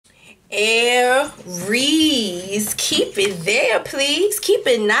Aries, keep it there, please. Keep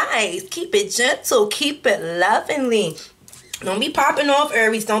it nice. Keep it gentle. Keep it lovingly. Don't be popping off,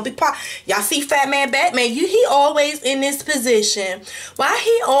 Aries. Don't be pop. Y'all see Fat Man Batman? He always in this position. Why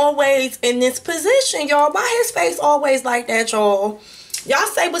he always in this position, y'all? Why his face always like that, y'all? Y'all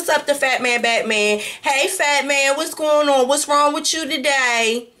say what's up to Fat Man Batman. Hey, Fat Man, what's going on? What's wrong with you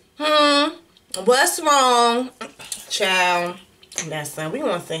today? What's wrong? Child. That's son. We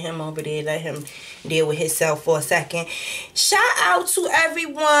want to send him over there. Let him deal with himself for a second. Shout out to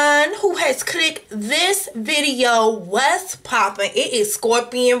everyone who has clicked this video. What's poppin'? It is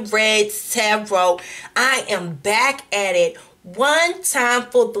ScorpionReddz Tarot. I am back at it. One time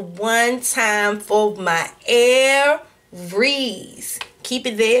for my Aries. Keep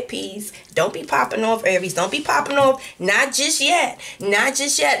it there, peace. Don't be popping off, Aries. Don't be popping off. Not just yet. Not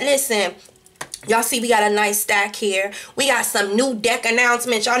just yet. Listen. Y'all see we got a nice stack here. We got some new deck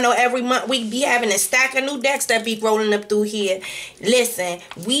announcements. Y'all know every month we be having a stack of new decks that be rolling up through here. Listen,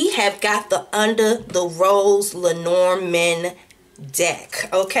 we have got the Under the Rose Lenormand deck,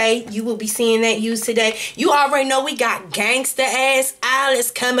 okay? You will be seeing that used today. You already know we got gangster ass Alice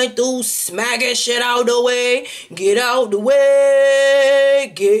coming through, smacking shit out the way. Get out the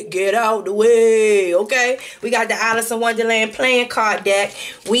way. Get out the way, okay? We got the Alice in Wonderland playing card deck.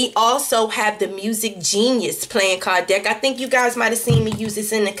 We also have the Music Genius playing card deck. I think you guys might have seen me use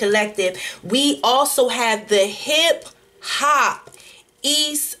this in the collective. We also have the Hip Hop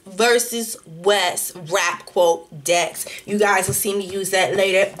East versus West rap quote decks. You guys will see me use that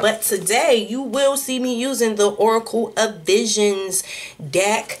later, but today you will see me using the Oracle of Visions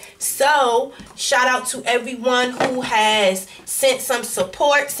deck. So shout out to everyone who has sent some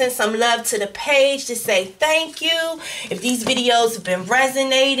support, sent some love to the page to say thank you. If these videos have been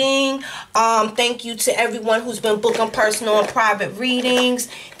resonating, thank you to everyone who's been booking personal and private readings.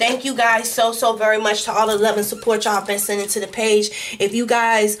 Thank you guys so very much to all the love and support y'all been sending to the page. If you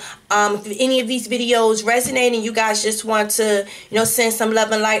guys, if any of these videos resonate and you guys just want to, you know, send some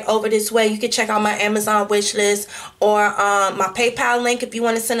love and light over this way, you can check out my Amazon wish list or my PayPal link if you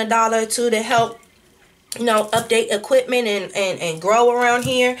want to send $1 or $2 to help, you know, update equipment and grow around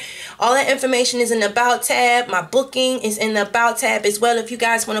here. All that information is in the About tab. My booking is in the About tab as well. If you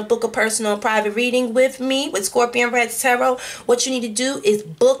guys want to book a personal private reading with me, with ScorpionReddz Tarot, what you need to do is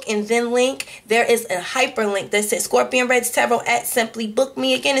book and then link. There is a hyperlink that says ScorpionReddz Tarot at Simply Book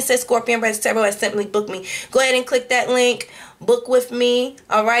Me. Again, it says ScorpionReddz Tarot at Simply Book Me. Go ahead and click that link. Book with me,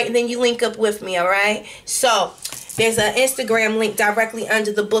 all right? And then you link up with me, all right? So there's an Instagram link directly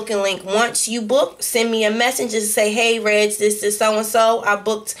under the booking link. Once you book, send me a message and say, hey, Reds, this is so-and-so. I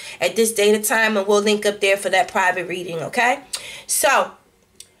booked at this date and time, and we'll link up there for that private reading, okay? So,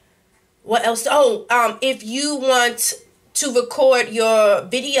 what else? Oh, if you want to record your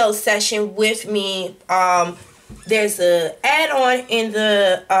video session with me, there's an add-on in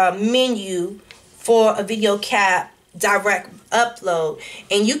the menu for a video cap direct upload,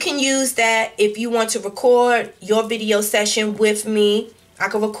 and you can use that if you want to record your video session with me. I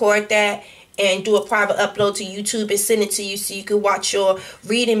can record that and do a private upload to YouTube and send it to you so you can watch your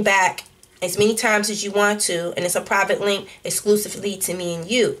reading back as many times as you want to, and it's a private link exclusively to me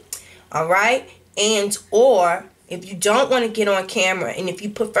and you, all right? And or if you don't want to get on camera, and if you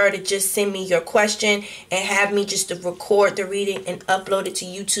prefer to just send me your question and have me just to record the reading and upload it to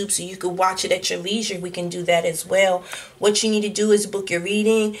YouTube so you can watch it at your leisure, we can do that as well. What you need to do is book your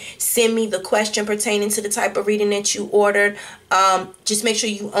reading, send me the question pertaining to the type of reading that you ordered. Just make sure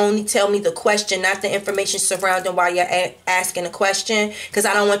you only tell me the question, not the information surrounding while you're asking a question, because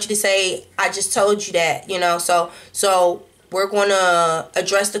I don't want you to say, I just told you that, you know. So we're going to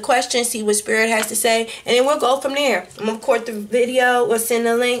address the question, see what Spirit has to say, and then we'll go from there. I'm going to record the video, we'll send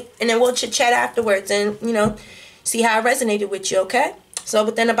the link, and then we'll chit-chat afterwards and, you know, see how it resonated with you, okay? So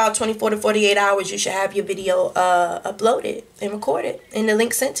within about 24 to 48 hours, you should have your video uploaded and recorded and the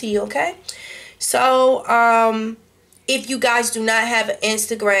link sent to you, okay? So if you guys do not have an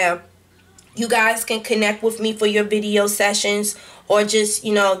Instagram, you guys can connect with me for your video sessions or just,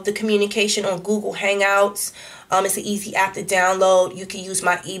 you know, the communication on Google Hangouts. It's an easy app to download. You can use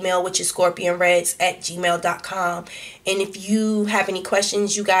my email, which is scorpionreddztarot@gmail.com. And if you have any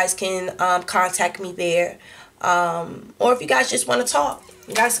questions, you guys can contact me there. Or if you guys just want to talk,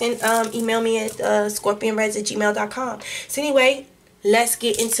 you guys can email me at scorpionredds@gmail.com. So anyway, let's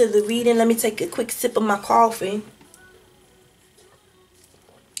get into the reading. Let me take a quick sip of my coffee.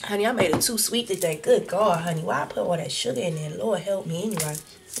 Honey, I made it too sweet today. Good God, honey. Why I put all that sugar in there? Lord help me anyway.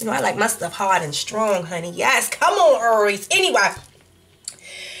 You know, I like my stuff hard and strong, honey. Yes, come on, Aries. Anyway,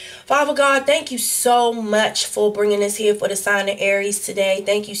 Father God, thank you so much for bringing us here for the sign of Aries today.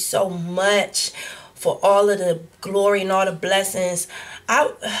 Thank you so much for all of the glory and all the blessings.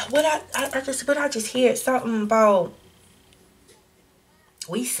 I just hear something about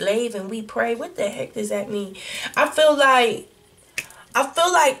we slave and we pray. What the heck does that mean? I feel like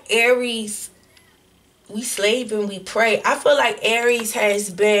Aries, we slave and we pray. I feel like Aries has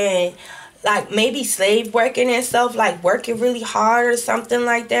been like maybe slave working and stuff, like working really hard or something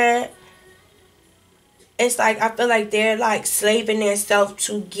like that. It's like I feel like they're like slaving themselves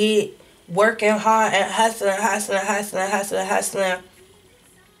to get working hard and hustling.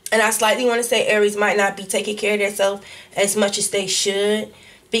 And I slightly want to say Aries might not be taking care of themselves as much as they should,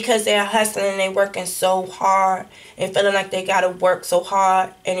 because they're hustling and they're working so hard and feeling like they gotta work so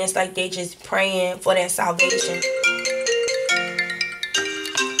hard, and it's like they just praying for their salvation.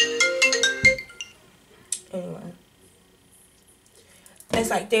 Anyway, it's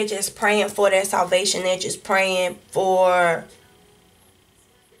like they're just praying for their salvation. They're just praying for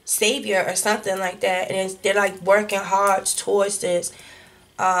Savior or something like that, and they're like working hard towards this.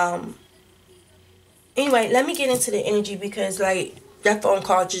 Anyway, let me get into the energy, because like that phone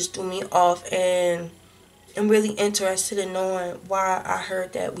call just threw me off, and I'm really interested in knowing why I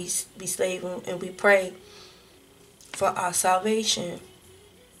heard that we slave and we pray for our salvation.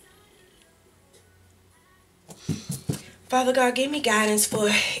 Father God, give me guidance for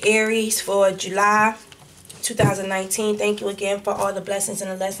Aries for July 2019. Thank you again for all the blessings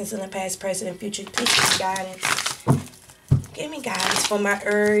and the lessons in the past, present, and future. Please give me guidance. Give me guidance for my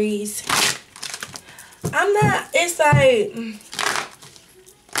Aries. It's like,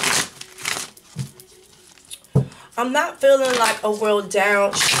 I'm not feeling like a real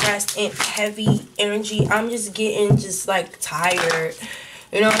down, stressed, and heavy energy. I'm just getting like tired.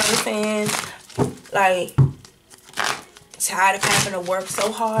 You know what I'm saying? Like, tired of having to work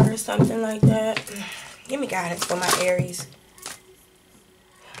so hard or something like that. Give me guidance for my Aries.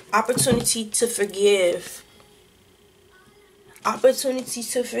 Opportunity to forgive. Opportunity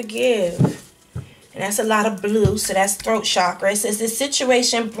to forgive. And that's a lot of blue, so that's throat chakra. It says this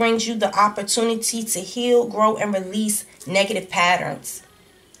situation brings you the opportunity to heal, grow, and release negative patterns.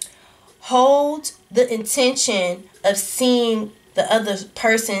 Hold the intention of seeing the other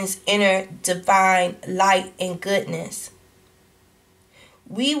person's inner divine light and goodness.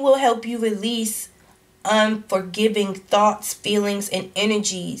 We will help you release unforgiving thoughts, feelings, and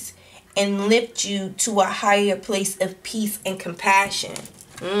energies, and lift you to a higher place of peace and compassion.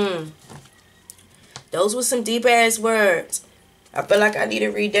 Those were some deep ass words. I feel like I need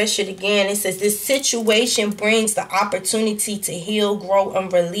to read that shit again. It says this situation brings the opportunity to heal, grow,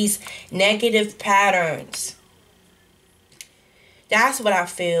 and release negative patterns. That's what I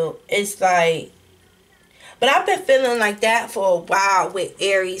feel. It's like, but I've been feeling like that for a while with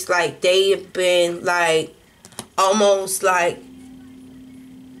Aries. Like they have been like almost like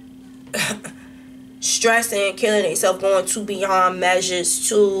stressing, killing themselves, going too beyond measures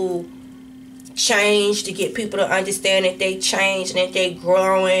to change, to get people to understand that they change and that they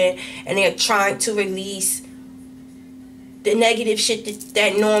growing, and they're trying to release the negative shit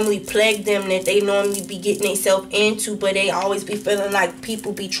that normally plague them, that they normally be getting themselves into, but they always be feeling like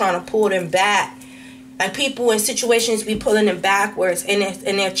people be trying to pull them back. Like people in situations be pulling them backwards, and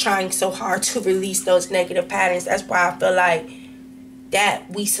they're trying so hard to release those negative patterns. That's why I feel like that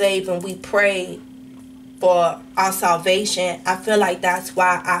we slave and we pray for our salvation. I feel like that's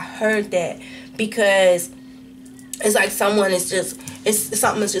why I heard that, because it's like someone is just,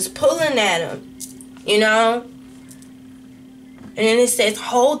 something is just pulling at them, you know? And then it says,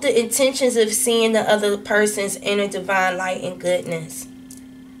 hold the intentions of seeing the other person's inner divine light and goodness.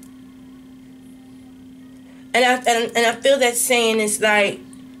 And I feel that saying is like,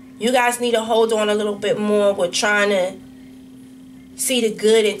 you guys need to hold on a little bit more with trying to see the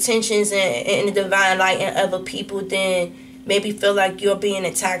good intentions and the divine light in other people, than maybe feel like you're being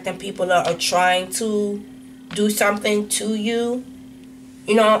attacked and people are trying to do something to you.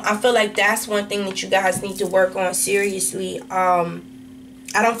 You know, I feel like that's one thing that you guys need to work on seriously.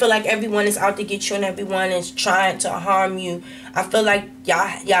 I don't feel like everyone is out to get you and everyone is trying to harm you. I feel like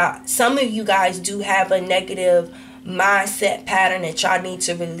y'all, some of you guys do have a negative mindset pattern that y'all need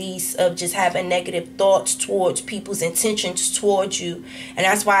to release, of just having negative thoughts towards people's intentions towards you. And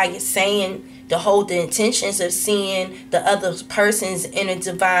that's why you're saying to hold the intentions of seeing the other person's inner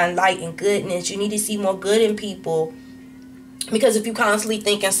divine light and goodness. You need to see more good in people. Because if you constantly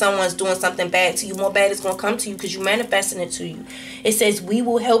thinking someone's doing something bad to you, more bad is going to come to you because you're manifesting it to you. It says, we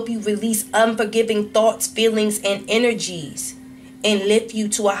will help you release unforgiving thoughts, feelings, and energies, and lift you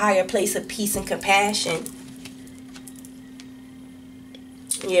to a higher place of peace and compassion.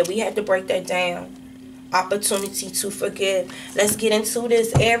 Yeah, we had to break that down. Opportunity to forgive. Let's get into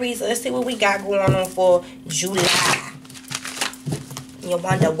this, Aries. Let's see what we got going on for July. You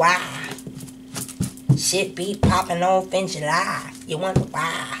wonder why shit be popping off in July. You wonder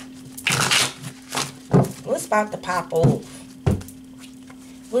why. What's about to pop off?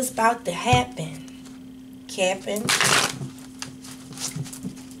 What's about to happen? Captain.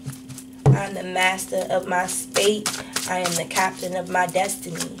 I'm the master of my fate. I am the captain of my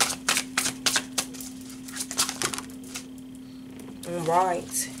destiny.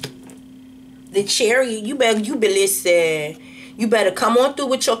 Right. The Chariot, you better listen. You better come on through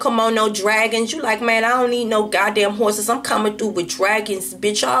with your kimono dragons. You like, man, I don't need no goddamn horses. I'm coming through with dragons.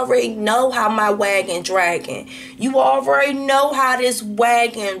 Bitch, I already know how my wagon dragging. You already know how this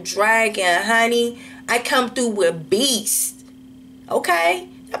wagon dragging, honey. I come through with beasts. Okay?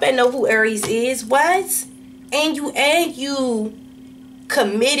 I better know who Aries is. What? And you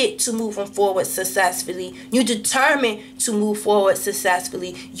committed to moving forward successfully. You determined to move forward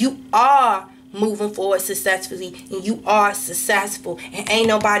successfully. You are moving forward successfully, and you are successful, and ain't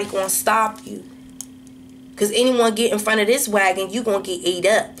nobody gonna stop you. Because anyone get in front of this wagon, you gonna get ate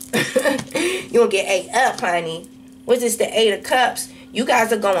up. You gonna get ate up, honey. What's this, the 8 of Cups? You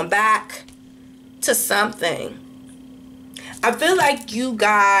guys are going back to something. I feel like you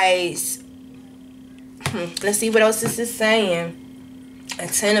guys, let's see what else this is saying. A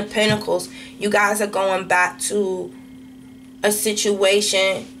 10 of Pentacles. You guys are going back to a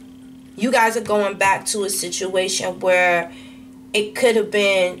situation. You guys are going back to a situation where it could have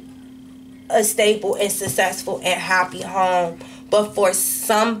been a stable and successful and happy home. But for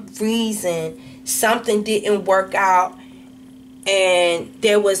some reason, something didn't work out. And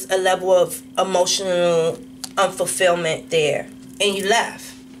there was a level of emotional unfulfillment there. And you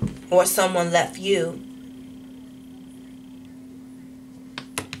left. Or someone left you.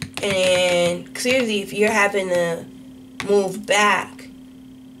 And clearly, if you're having to move back,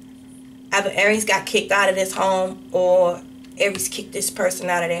 either Aries got kicked out of this home, or Aries kicked this person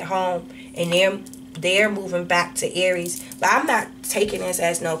out of their home, and they're moving back to Aries. But I'm not taking this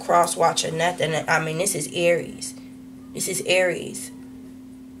as no cross watch or nothing. I mean, this is Aries. This is Aries.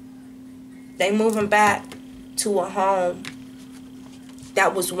 They moving back to a home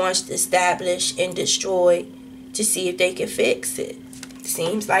that was once established and destroyed to see if they can fix it.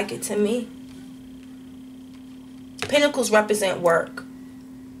 Seems like it to me. Pentacles represent work.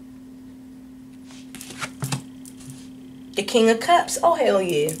 The King of Cups. Oh, hell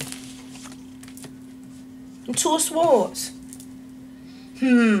yeah. And 2 of Swords.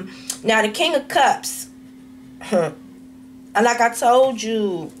 Now, the King of Cups. And like I told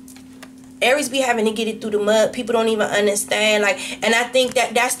you, Aries be having to get it through the mud. People don't even understand. Like, and I think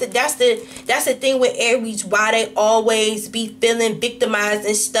that's the thing with Aries, why they always be feeling victimized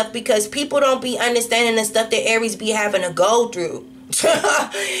and stuff, because people don't be understanding the stuff that Aries be having to go through.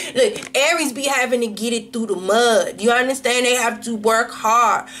 Look, Aries be having to get it through the mud. You understand? They have to work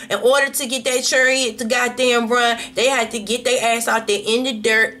hard. In order to get that chariot to goddamn run, they had to get their ass out there in the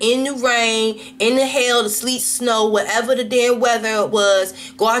dirt, in the rain, in the hail, the sleet, snow, whatever the damn weather it was.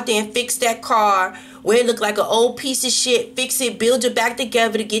 Go out there and fix that car where it looked like an old piece of shit. Fix it, build it back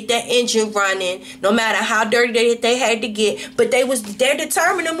together to get that engine running, no matter how dirty they had to get. But they're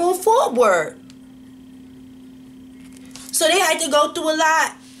determined to move forward. So they had to go through a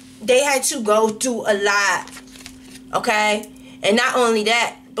lot. They had to go through a lot. Okay? And not only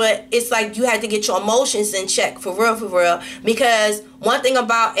that, but it's like you had to get your emotions in check. For real, for real. Because one thing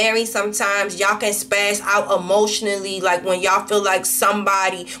about Aries, sometimes y'all can spaz out emotionally. Like when y'all feel like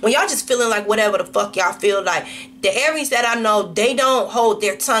somebody, when y'all just feeling like whatever the fuck y'all feel like. The Aries that I know, they don't hold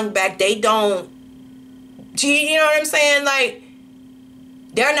their tongue back. They don't, you know what I'm saying? Like,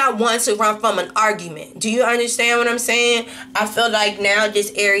 they're not one to run from an argument. Do you understand what I'm saying? I feel like now this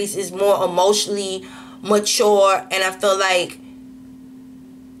Aries is more emotionally mature. And I feel like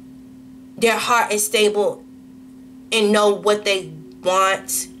their heart is stable and know what they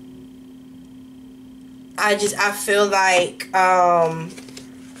want. I feel like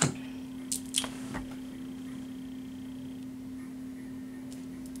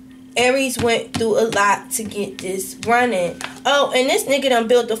Aries went through a lot to get this running. Oh, and this nigga done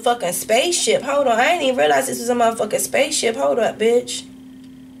built a fucking spaceship. Hold on. I didn't even realize this was a motherfucking spaceship. Hold up, bitch.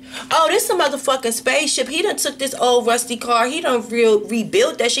 Oh, this a motherfucking spaceship. He done took this old rusty car. He done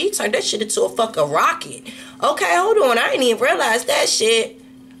rebuilt that shit. He turned that shit into a fucking rocket. Okay, hold on. I didn't even realize that shit.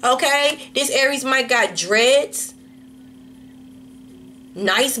 Okay. This Aries might got dreads.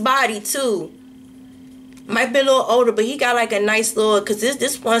 Nice body, too. Might be a little older, but he got like a nice little, because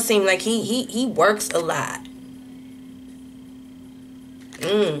this one seemed like he works a lot.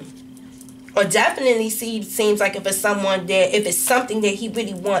 Or definitely seems like if it's someone that, if it's something that he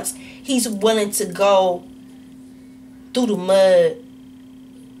really wants, he's willing to go through the mud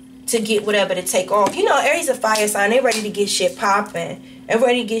to get whatever to take off. You know, Aries a fire sign. They ready to get shit popping. They're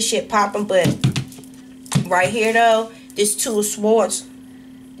ready to get shit popping. But right here, though, this Two of Swords.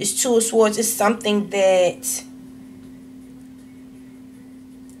 This Two of Swords is something that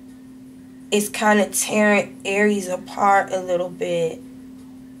is kind of tearing Aries apart a little bit.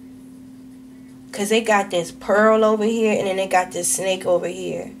 Because they got this pearl over here, and then they got this snake over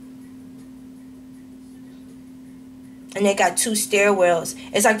here. And they got two stairwells.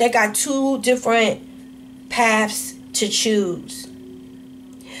 It's like they got two different paths to choose.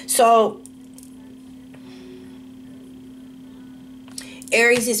 So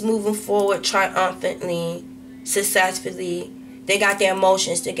Aries is moving forward triumphantly, successfully. They got their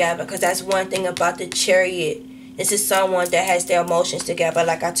emotions together, because that's one thing about the Chariot. This is someone that has their emotions together.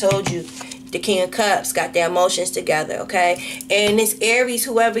 Like I told you, the King of Cups got their emotions together, okay? And this Aries,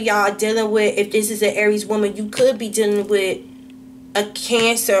 whoever y'all are dealing with, if this is an Aries woman, you could be dealing with a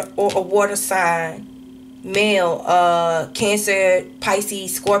Cancer or a water sign, male, Cancer,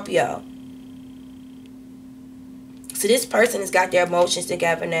 Pisces, Scorpio. So this person has got their emotions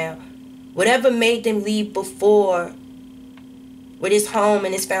together now. Whatever made them leave before with his home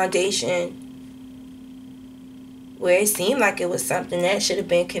and his foundation, where it seemed like it was something that should have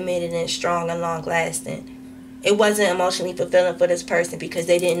been committed and strong and long lasting, it wasn't emotionally fulfilling for this person because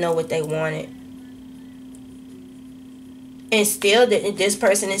they didn't know what they wanted. And still, this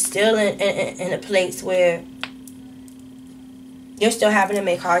person is still in a place where they're still having to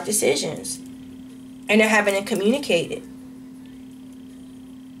make hard decisions. And they're having to communicate it.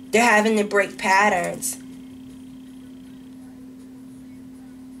 They're having to break patterns.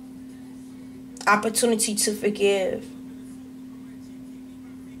 Opportunity to forgive.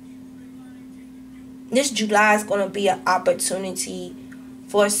 This July is going to be an opportunity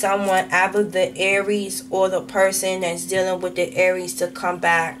for someone, either the Aries or the person that's dealing with the Aries, to come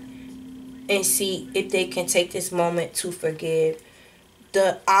back and see if they can take this moment to forgive.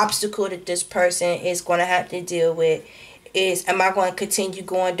 The obstacle that this person is going to have to deal with is, am I going to continue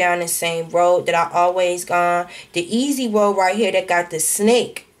going down the same road that I always gone? The easy road right here that got the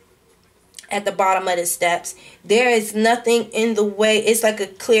snake at the bottom of the steps. There is nothing in the way. It's like a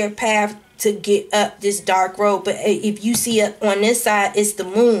clear path to get up this dark road. But if you see it on this side, it's the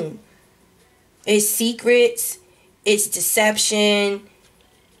moon. It's secrets. It's deception.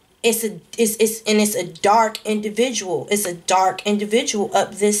 It's a dark individual. It's a dark individual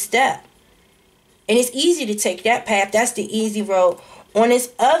up this step. And it's easy to take that path. That's the easy road. On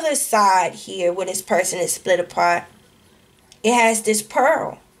this other side here, where this person is split apart, it has this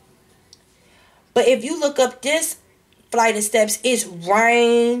pearl. But if you look up this flight of steps, it's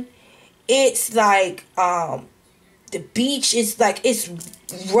rain. It's like the beach is like, it's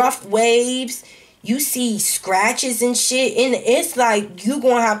rough waves. You see scratches and shit. And it's like you're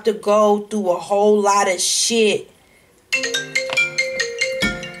going to have to go through a whole lot of shit.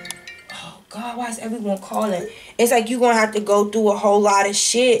 Oh, God, why is everyone calling? It's like you're going to have to go through a whole lot of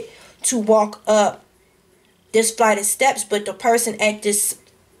shit to walk up this flight of steps. But the person at this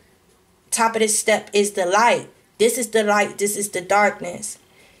top of this step is the light. This is the light. This is the darkness.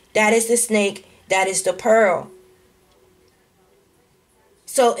 That is the snake. That is the pearl.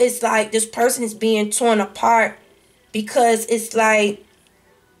 So it's like this person is being torn apart because it's like,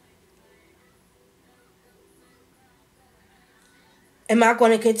 am I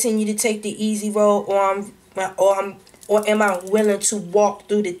going to continue to take the easy road, or am I willing to walk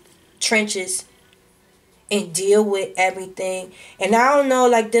through the trenches and deal with everything? And I don't know,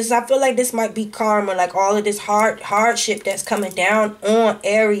 like this, I feel like this might be karma, like all of this hardship that's coming down on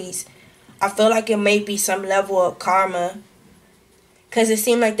Aries. I feel like it may be some level of karma. Because it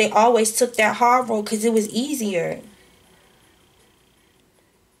seemed like they always took that hard road because it was easier.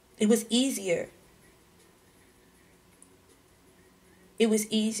 It was easier. It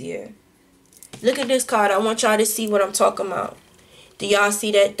was easier. Look at this card. I want y'all to see what I'm talking about. Do y'all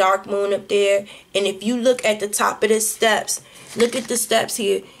see that dark moon up there? And if you look at the top of the steps, look at the steps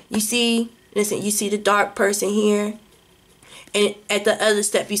here. You see, listen, you see the dark person here. And at the other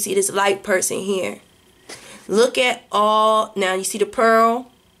step, you see this light person here. Look at all, now you see the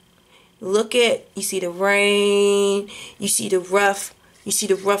pearl. Look at, you see the rain. You see the rough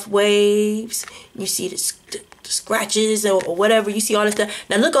waves. You see the scratches or whatever. You see all this stuff.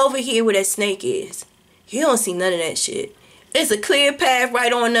 Now look over here where that snake is. You don't see none of that shit. It's a clear path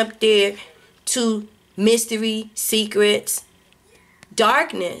right on up there to mystery, secrets,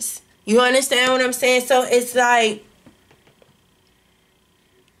 darkness. You understand what I'm saying? So it's like,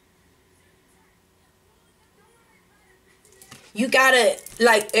 you gotta,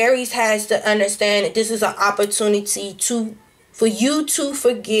 like, Aries has to understand that this is an opportunity for you to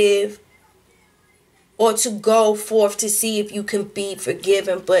forgive, or to go forth to see if you can be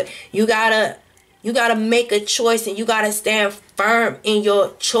forgiven. But you gotta make a choice, and you gotta stand firm in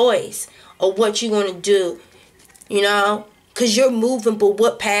your choice of what you're gonna do, you know, because you're moving. But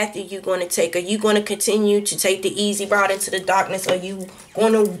what path are you going to take? Are you going to continue to take the easy route into the darkness? Or are you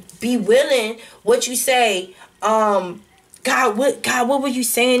going to be willing? What you say, God, what were you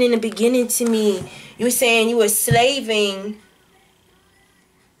saying in the beginning to me? You were saying you were slaving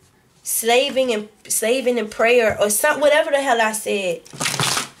in prayer, or something, whatever the hell I said.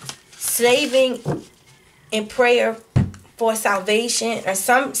 Slaving in prayer for salvation, or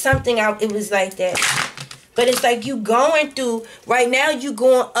something. It was like that. But it's like you going through, right now you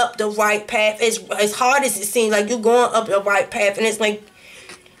going up the right path. As hard as it seems, like you're going up the right path. And it's like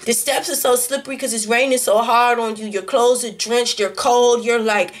the steps are so slippery because it's raining so hard on you. Your clothes are drenched. You're cold. You're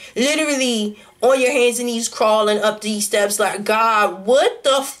like literally on your hands and knees crawling up these steps like, God, what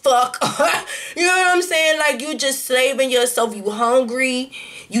the fuck? You know what I'm saying? Like, you just slaving yourself. You hungry.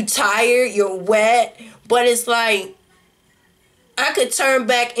 You tired. You're wet. But it's like, I could turn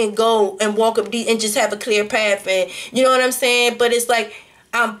back and go and walk up and just have a clear path. And you know what I'm saying? But it's like,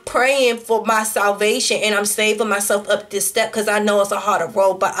 I'm praying for my salvation, and I'm saving myself up this step because I know it's a harder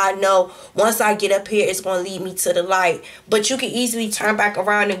road. But I know once I get up here, it's going to lead me to the light. But you can easily turn back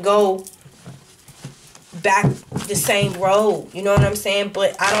around and go back the same road. You know what I'm saying?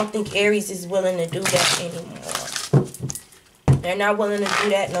 But I don't think Aries is willing to do that anymore. They're not willing to do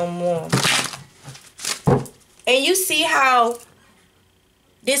that no more. And you see how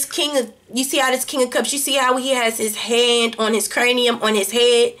this King of Cups, you see how he has his hand on his cranium, on his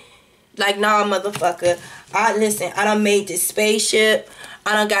head? Like, nah, motherfucker. Listen, I done made this spaceship.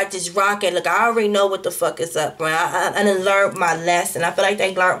 I done got this rocket. Look, I already know what the fuck is up, bro. I done learned my lesson. I feel like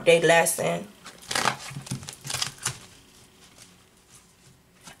they learned their lesson.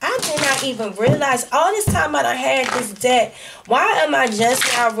 I did not even realize all this time I done had this deck. Why am I just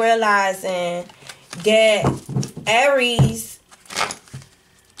now realizing that Aries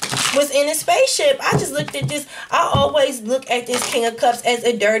was in a spaceship? I just looked at this. I always look at this King of Cups as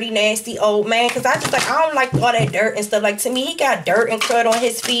a dirty, nasty old man. Because I don't like all that dirt and stuff. Like, to me, he got dirt and crud on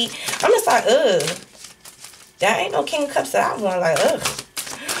his feet. I'm just like, ugh. That ain't no King of Cups that I want. Like, ugh.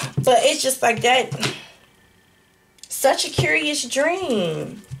 But it's just like that. Such a curious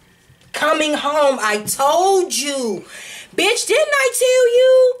dream. Coming home. I told you. Bitch, didn't I tell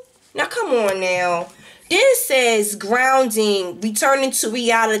you? Now, come on now. This says grounding, returning to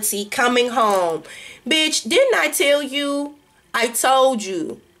reality, coming home. Bitch, didn't I tell you? I told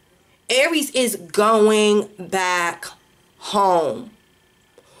you. Aries is going back home.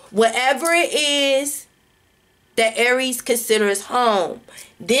 Whatever it is that Aries considers home.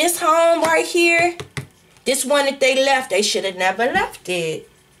 This home right here, this one that they left, they should have never left it.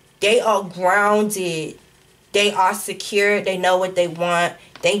 They are grounded. They are secure. They know what they want.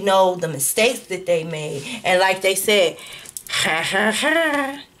 They know the mistakes that they made. And like they said, ha ha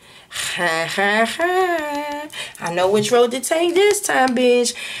ha, ha ha ha. I know which road to take this time,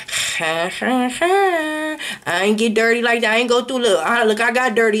 bitch. Ha ha ha. I ain't get dirty like that. I ain't go through, look, I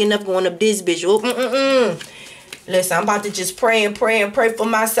got dirty enough going up this bitch. Listen, I'm about to just pray and pray and pray for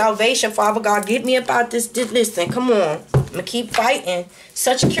my salvation. Father God, get me about this. Listen, come on. I'm going to keep fighting.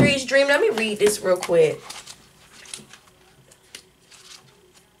 Such a curious dream. Let me read this real quick.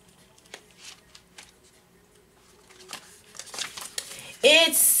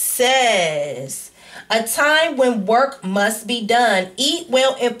 It says, a time when work must be done. Eat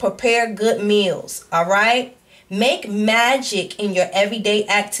well and prepare good meals. All right? Make magic in your everyday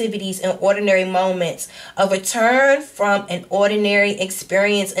activities and ordinary moments. A return from an ordinary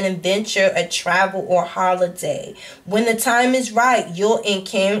experience, an adventure, a travel, or holiday. When the time is right, you'll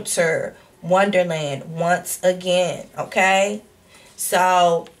encounter Wonderland once again. Okay?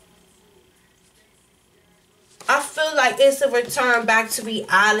 So I feel like it's a return back to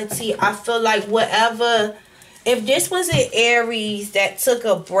reality. I feel like whatever, if this was an Aries that took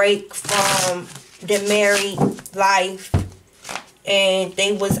a break from the married life and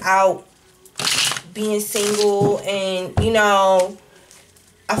they was out being single, and you know,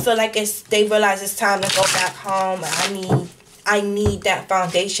 I feel like they realize it's time to go back home. I need that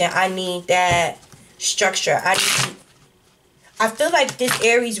foundation. I need that structure. I feel like this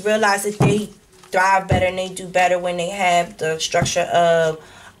Aries realized that they thrive better and they do better when they have the structure of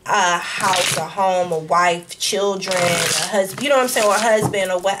a house, a home, a wife, children, a husband, you know what I'm saying, or a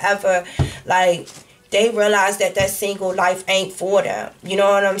husband or whatever. Like, they realize that single life ain't for them. You know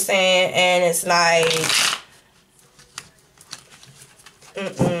what I'm saying? And it's like,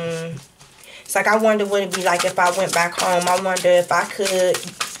 It's like, I wonder what it'd be like if I went back home. I wonder if I could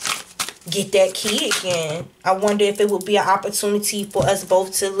get that key again. I wonder if it would be an opportunity for us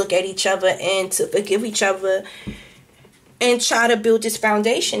both to look at each other and to forgive each other and try to build this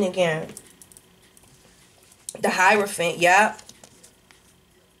foundation again. The Hierophant, yeah.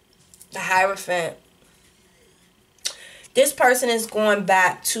 The Hierophant. This person is going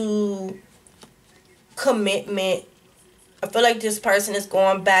back to commitment. I feel like this person is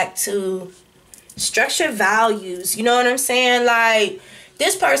going back to structured values. You know what I'm saying? Like,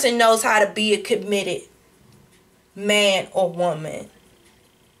 this person knows how to be a committed man or woman.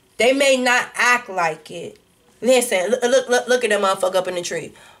 They may not act like it. Listen, look at that motherfucker up in the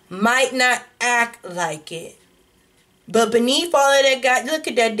tree. Might not act like it. But beneath all of that, God, look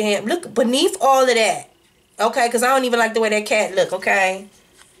at that damn, look, beneath all of that, okay, because I don't even like the way that cat look, okay?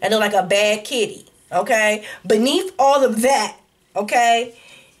 That look like a bad kitty, okay? Beneath all of that, okay,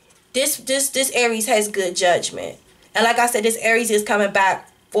 this Aries has good judgment. And like I said, this Aries is coming back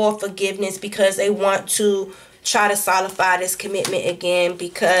for forgiveness because they want to try to solidify this commitment again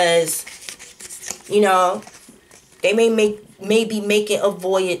because, you know, they may be making a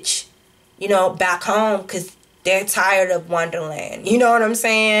voyage, you know, back home because they're tired of Wonderland. You know what I'm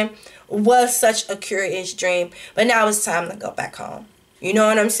saying? Was such a curious dream. But now it's time to go back home. You know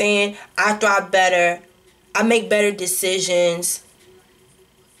what I'm saying? I thrive better. I make better decisions.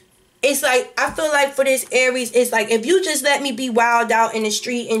 It's like, I feel like for this Aries, it's like, if you just let me be wild out in the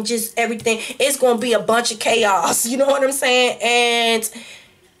street and just everything, it's going to be a bunch of chaos. You know what I'm saying? And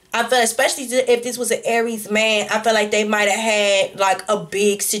I feel, especially if this was an Aries man, I feel like they might have had like a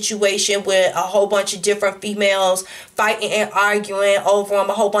big situation with a whole bunch of different females fighting and arguing over them,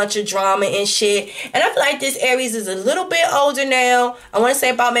 a whole bunch of drama and shit. And I feel like this Aries is a little bit older now. I want to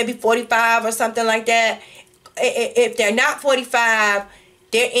say about maybe 45 or something like that. If they're not 45,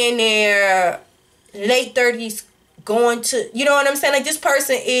 they're in their late 30s going to, you know what I'm saying? Like, this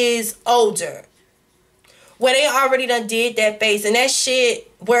person is older, where they already done did that phase. And that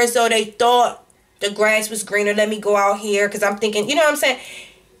shit, where as though they thought the grass was greener, let me go out here. Because I'm thinking, you know what I'm saying?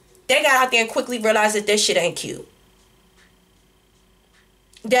 They got out there and quickly realized that shit ain't cute.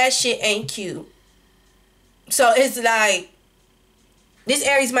 That shit ain't cute. So it's like, this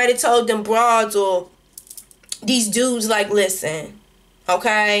Aries might have told them broads or these dudes, like, listen,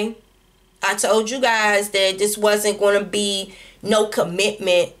 okay? I told you guys that this wasn't going to be no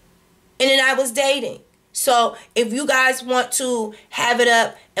commitment. And then I was dating. So if you guys want to have it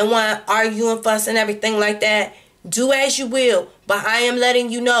up and want to argue and fuss and everything like that, do as you will. But I am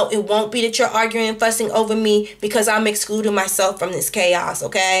letting you know it won't be that you're arguing and fussing over me because I'm excluding myself from this chaos,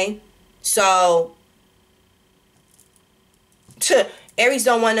 okay? So, Aries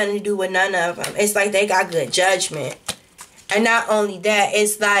don't want nothing to do with none of them. It's like they got good judgment. And not only that,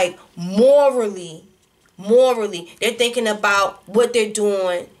 it's like morally, they're thinking about what they're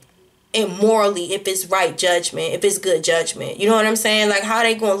doing. And morally, if it's right judgment, if it's good judgment. You know what I'm saying? Like, how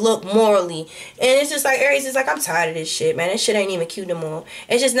they gonna look morally. And it's just like, Aries is like, I'm tired of this shit, man. This shit ain't even cute no more.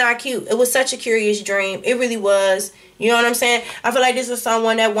 It's just not cute. It was such a curious dream. It really was. You know what I'm saying? I feel like this was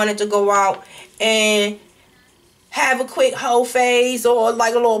someone that wanted to go out and have a quick hoe phase or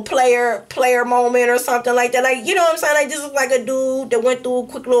like a little player moment or something like that. Like, you know what I'm saying? Like, this is like a dude that went through a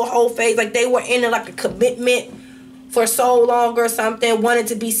quick little hoe phase. Like, they were in like a commitment for so long or something, wanted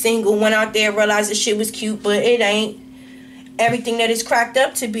to be single, went out there, realized the shit was cute, but it ain't everything that it's cracked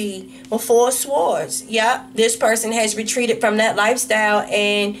up to be before swords. Yep, this person has retreated from that lifestyle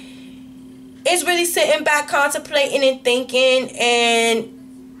and is really sitting back, contemplating and thinking and,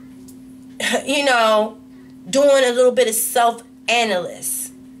 you know, doing a little bit of self-analysis,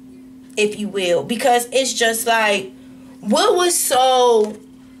 if you will, because it's just like, what was so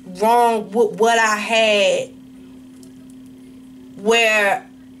wrong with what I had where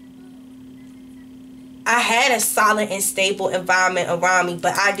I had a solid and stable environment around me,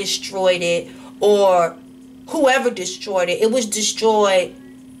 but I destroyed it, or whoever destroyed it. It was destroyed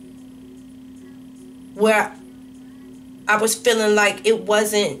where I was feeling like it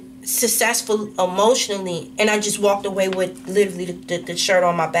wasn't successful emotionally, and I just walked away with literally the shirt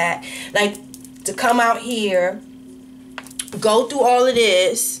on my back. Like, to come out here, go through all of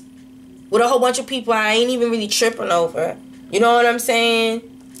this with a whole bunch of people I ain't even really tripping over. You know what I'm saying?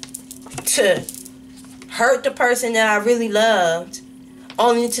 To hurt the person that I really loved,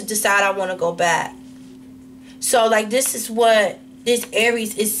 only to decide I want to go back. So, like, this is what this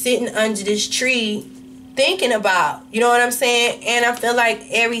Aries is sitting under this tree thinking about. You know what I'm saying? And I feel like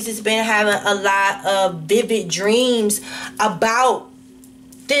Aries has been having a lot of vivid dreams about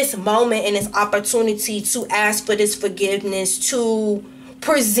this moment and this opportunity to ask for this forgiveness, to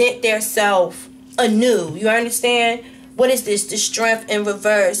present their self anew. You understand? What is this? The Strength in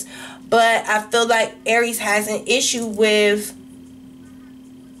reverse. But I feel like Aries has an issue with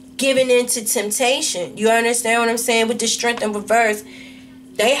giving into temptation. You understand what I'm saying? With the Strength in reverse,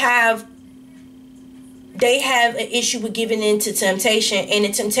 they have an issue with giving into temptation. And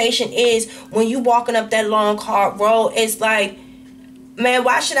the temptation is when you walking up that long, hard road, it's like, man,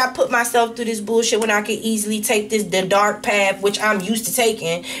 why should I put myself through this bullshit when I could easily take the dark path, which I'm used to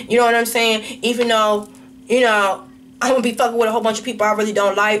taking? You know what I'm saying? Even though, you know, I'm going to be fucking with a whole bunch of people I really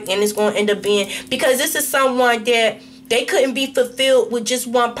don't like, and it's going to end up being, because this is someone that they couldn't be fulfilled with just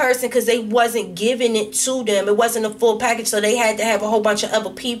one person because they wasn't giving it to them. It wasn't a full package, so they had to have a whole bunch of other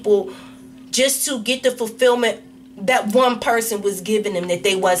people just to get the fulfillment that one person was giving them that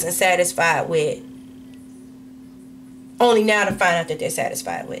they wasn't satisfied with. Only now to find out that they're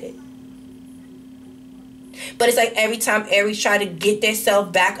satisfied with it. But it's like every time Aries try to get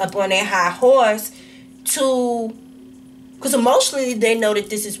themselves back up on their high horse to... because emotionally they know that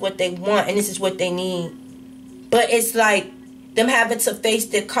this is what they want and this is what they need. But it's like them having to face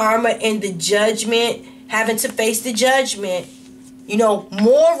the karma and the judgment. Having to face the judgment. You know,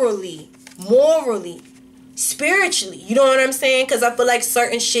 morally, spiritually. You know what I'm saying? Because I feel like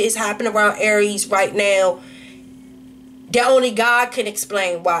certain shit is happening around Aries right now that only God can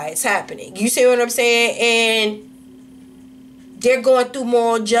explain why it's happening. You see what I'm saying? And they're going through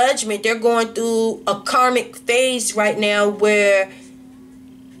moral judgment. They're going through a karmic phase right now where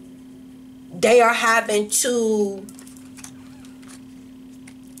they are having to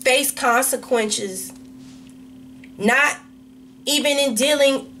face consequences. Not even in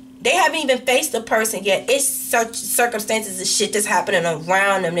dealing... They haven't even faced the person yet. It's such circumstances of shit that's happening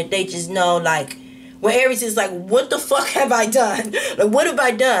around them that they just know, like... where Aries is like, what the fuck have I done? Like, what have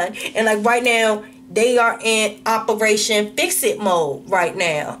I done? And like right now, they are in Operation Fix-It mode right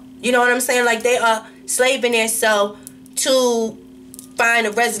now. You know what I'm saying? Like they are slaving themselves to find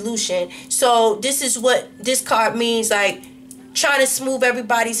a resolution. So this is what this card means, like trying to smooth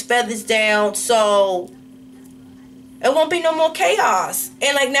everybody's feathers down so it won't be no more chaos.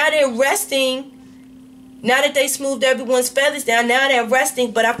 And like now they're resting. Now that they smoothed everyone's feathers down, now they're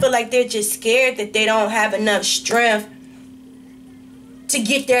resting. But I feel like they're just scared that they don't have enough strength to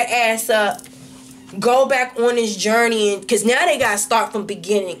get their ass up, go back on this journey. Because now they got to start from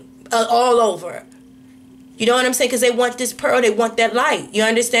beginning all over. You know what I'm saying? Because they want this pearl. They want that light. You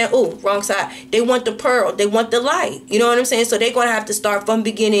understand? Oh, wrong side. They want the pearl. They want the light. You know what I'm saying? So they're going to have to start from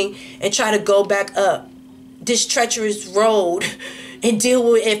beginning and try to go back up this treacherous road and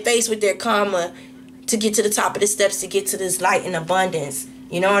deal with and face with their karma to get to the top of the steps, to get to this light and abundance.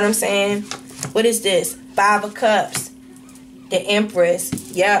 You know what I'm saying? What is this? 5 of Cups. The Empress.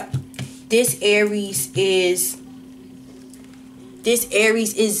 Yep. This Aries is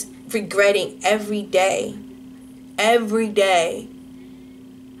regretting every day. Every day.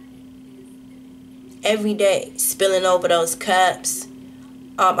 Every day. Spilling over those cups.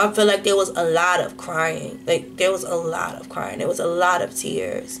 I feel like there was a lot of crying. Like, there was a lot of crying. There was a lot of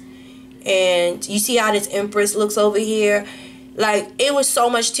tears. And you see how this Empress looks over here? Like, it was so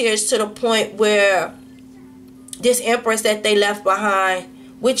much tears to the point where this Empress that they left behind,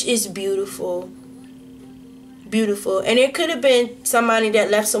 which is beautiful. Beautiful. And it could have been somebody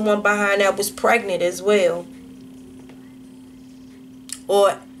that left someone behind that was pregnant as well.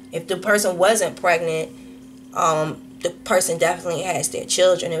 Or if the person wasn't pregnant, the person definitely has their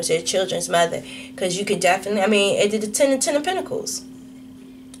children. It was their children's mother. Because you could definitely, I mean, it did the Ten of Pentacles.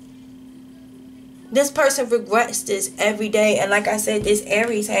 This person regrets this every day. And like I said, this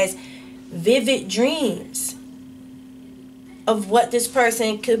Aries has vivid dreams of what this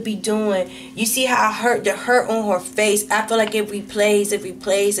person could be doing. You see how the hurt on her face, I feel like it replays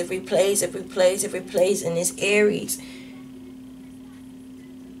in this Aries.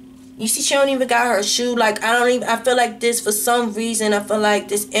 You see, she don't even got her shoe. Like, I feel like this, for some reason, I feel like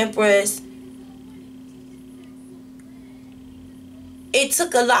this Empress, it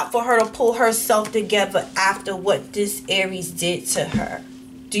took a lot for her to pull herself together after what this Aries did to her.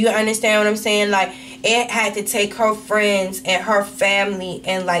 Do you understand what I'm saying? Like, it had to take her friends and her family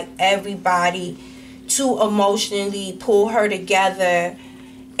and like everybody to emotionally pull her together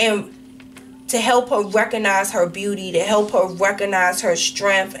and to help her recognize her beauty, to help her recognize her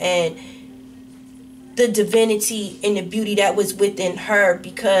strength and the divinity and the beauty that was within her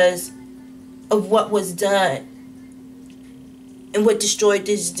because of what was done and what destroyed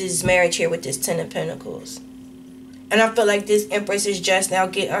this marriage here with this Ten of Pentacles. And I feel like this Empress is just now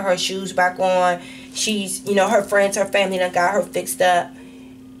getting her shoes back on. She's, you know, her friends, her family done got her fixed up.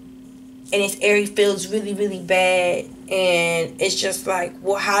 And this Aries feels really, really bad. And it's just like,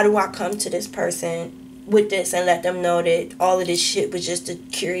 well, how do I come to this person with this and let them know that all of this shit was just a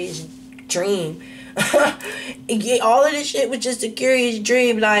curious dream? All of this shit was just a curious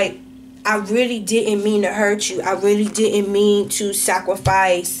dream. Like, I really didn't mean to hurt you. I really didn't mean to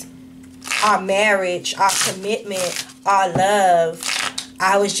sacrifice our marriage, our commitment, our love.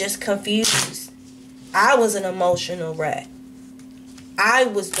 I was just confused. I was an emotional wreck. I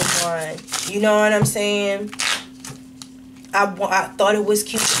was the one. You know what I'm saying? I thought it was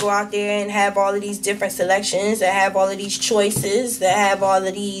cute to go out there and have all of these different selections, and have all of these choices, that have all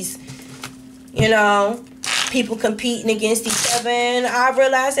of these, you know, people competing against each other. And I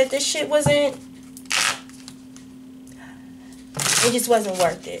realized that this shit wasn't, it just wasn't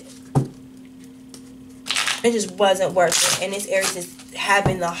worth it. It just wasn't worth it. And this Aries is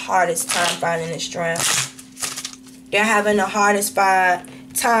having the hardest time finding the strength. They're having the hardest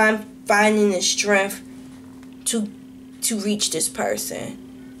time finding the strength to reach this person,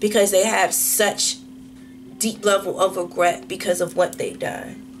 because they have such deep level of regret because of what they've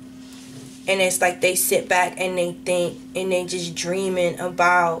done. And it's like they sit back and they think, and they just dreaming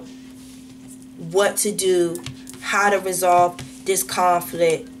about what to do, how to resolve this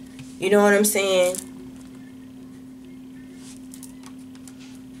conflict. You know what I'm saying?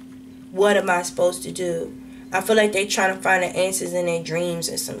 What am I supposed to do? I feel like they trying to find the answers in their dreams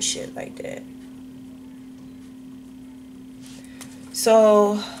or some shit like that.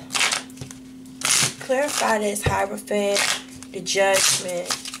 So, clarify this Hierophant, the Judgment,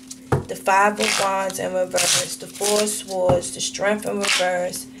 the Five of Wands in reverse, the Four of Swords, the Strength in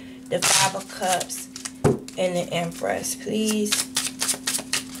reverse, the Five of Cups, and the Empress. Please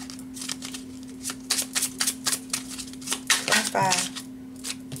clarify.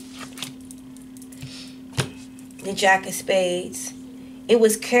 The Jack of Spades. It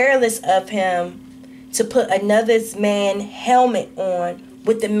was careless of him to put another man's helmet on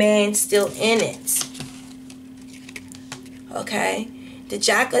with the man still in it. Okay? The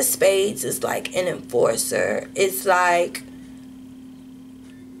Jack of Spades is like an enforcer. It's like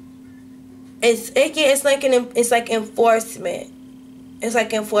it's like enforcement. It's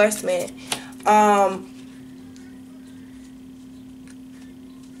like enforcement.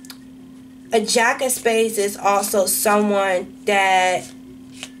 A Jack of Spades is also someone that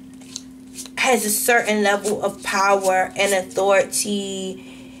has a certain level of power and authority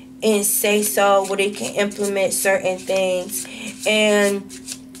and say so, where they can implement certain things. And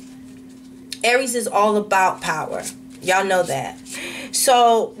Aries is all about power. Y'all know that.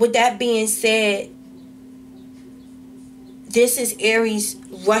 So with that being said, this is Aries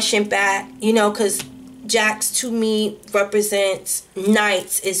rushing back, you know, because Jacks to me represents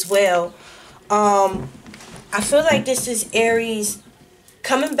knights as well. I feel like this is Aries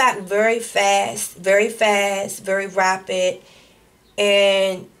coming back very fast, very rapid.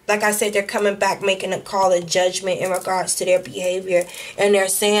 And like I said, they're coming back making a call of judgment in regards to their behavior. And they're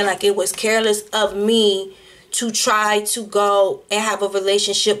saying, like, it was careless of me to try to go and have a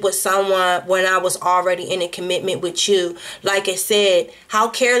relationship with someone when I was already in a commitment with you. Like I said, how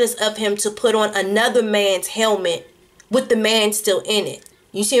careless of him to put on another man's helmet with the man still in it.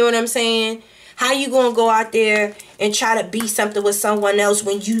 You see what I'm saying? How you gonna go out there and try to be something with someone else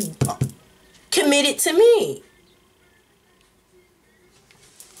when you committed to me?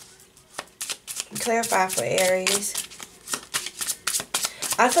 Clarify for Aries.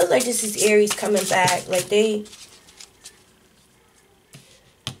 I feel like this is Aries coming back. Like the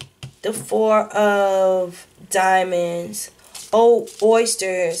Four of Diamonds. Oh,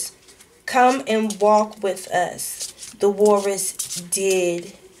 oysters, come and walk with us. The Walrus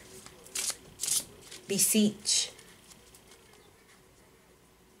did beseech.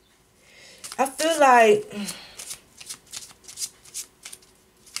 I feel like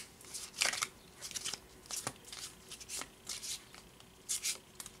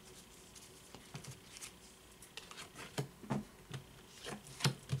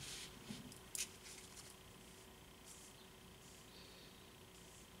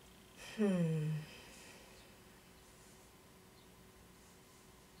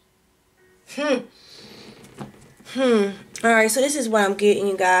Alright, so this is what I'm getting,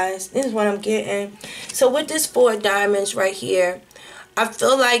 you guys. This is what I'm getting. So with this Four of Diamonds right here, I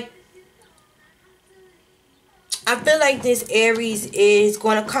feel like this Aries is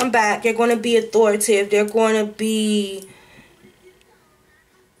going to come back. They're going to be authoritative. They're going to be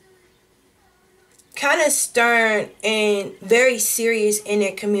kind of stern and very serious in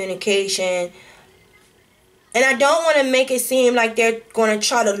their communication. And I don't want to make it seem like they're going to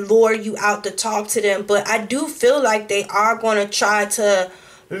try to lure you out to talk to them. But I do feel like they are going to try to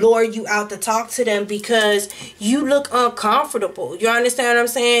lure you out to talk to them because you look uncomfortable. You understand what I'm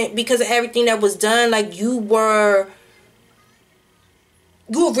saying? Because of everything that was done, like you were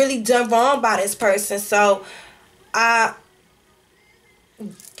really done wrong by this person. So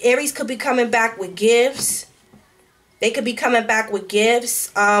Aries could be coming back with gifts. They could be coming back with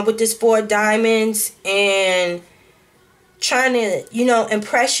gifts with this 4 of diamonds and trying to, you know,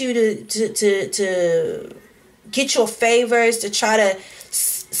 impress you to get your favors, to try to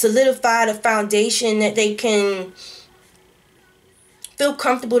solidify the foundation that they can feel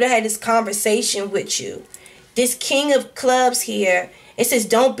comfortable to have this conversation with you. This King of Clubs here, it says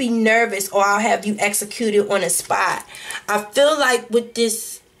don't be nervous or I'll have you executed on the spot. I feel like with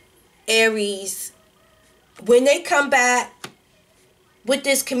this Aries, when they come back with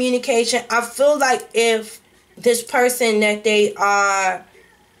this communication, I feel like if this person that they are,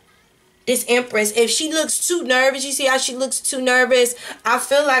 this Empress, if she looks too nervous, you see how she looks too nervous, I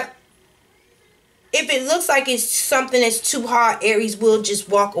feel like if it looks like it's something that's too hard, Aries will just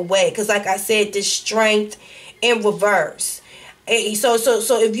walk away. Because like I said, this Strength in reverse.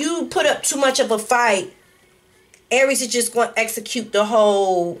 So if you put up too much of a fight, Aries is just going to execute the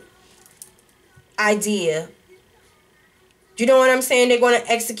whole idea. You know what I'm saying? They're going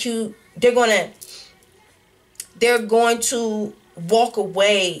to execute, they're going to walk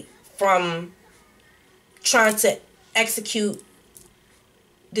away from trying to execute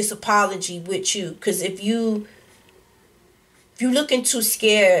this apology with you. Because if you looking too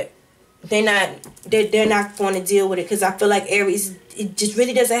scared, they're not going to deal with it. Because I feel like Aries, it just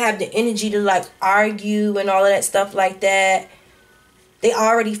really doesn't have the energy to like argue and all of that stuff like that. They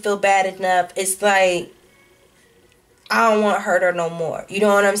already feel bad enough. It's like, I don't want to hurt her no more. You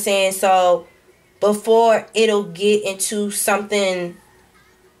know what I'm saying? So before it'll get into something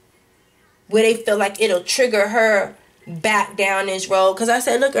where they feel like it'll trigger her back down this road. Because I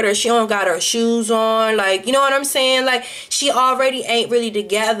said, look at her. She don't got her shoes on. Like, you know what I'm saying? Like, she already ain't really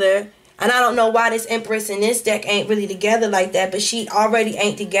together. And I don't know why this Empress in this deck ain't really together like that. But she already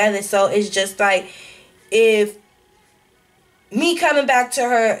ain't together. So it's just like, if me coming back to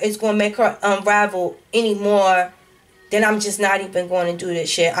her is going to make her unravel anymore, then I'm just not even going to do this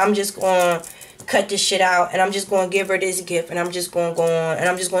shit. I'm just going to cut this shit out. And I'm just going to give her this gift. And I'm just going to go on. And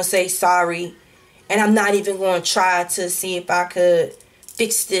I'm just going to say sorry. And I'm not even going to try to see if I could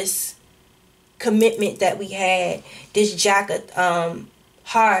fix this commitment that we had. This Jack of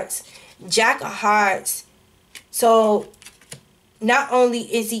Hearts. Jack of Hearts. So not only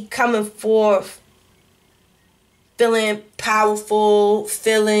is he coming forth feeling powerful,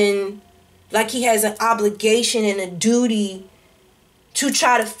 feeling like he has an obligation and a duty to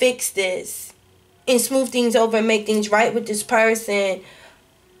try to fix this and smooth things over and make things right with this person.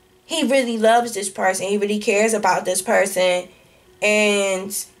 He really loves this person. He really cares about this person.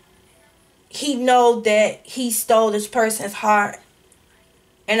 And he knows that he stole this person's heart.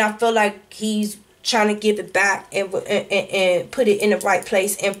 And I feel like he's trying to give it back and put it in the right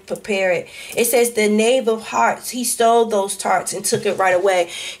place and prepare it. It says the Knave of Hearts. He stole those tarts and took it right away.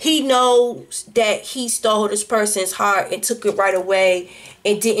 He knows that he stole this person's heart and took it right away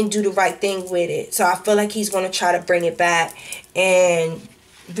and didn't do the right thing with it. So I feel like he's going to try to bring it back and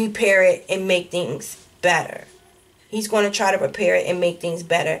repair it and make things better. He's going to try to repair it and make things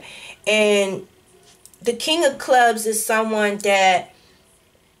better. And the King of Clubs is someone that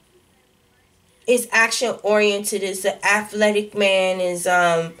is action oriented, is an athletic man, is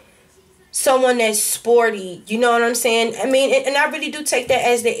someone that's sporty. You know what I'm saying? I mean, and I really do take that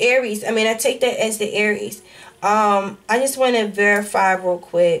as the Aries. I mean, I take that as the Aries. I just want to verify real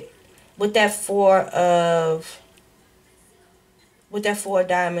quick what that four of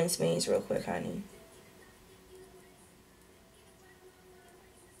diamonds means real quick, honey.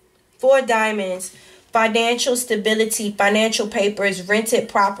 4 diamonds. Financial stability, financial papers, rented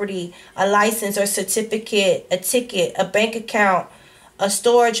property, a license or certificate, a ticket, a bank account, a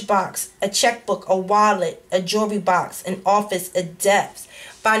storage box, a checkbook, a wallet, a jewelry box, an office, a desk.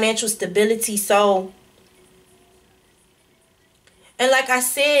 Financial stability. So, and like I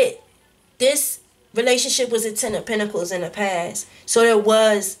said, this relationship was a 10 of Pentacles in the past. So there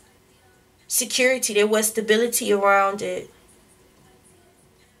was security, there was stability around it.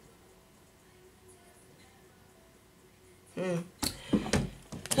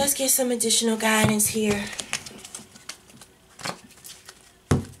 Let's get some additional guidance here.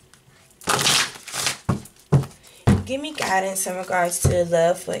 Give me guidance in regards to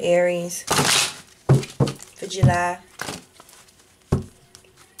love for Aries for July.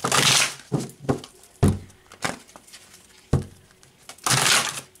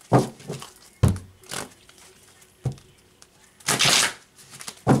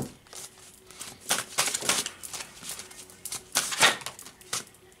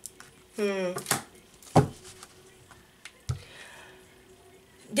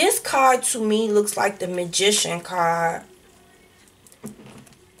 This card to me looks like the Magician card.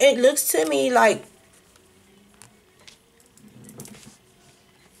 It looks to me like,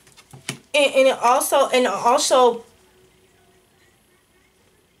 and it also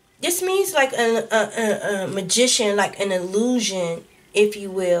this means like a magician, like an illusion, if you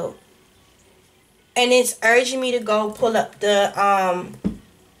will. And it's urging me to go pull up the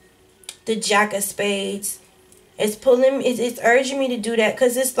Jack of Spades. It's urging me to do that,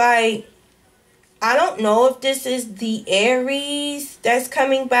 because it's like, I don't know if this is the Aries that's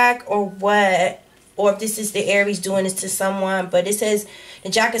coming back or what, or if this is the Aries doing this to someone. But it says the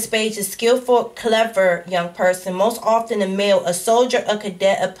Jack of Spades is skillful, clever young person, most often a male, a soldier, a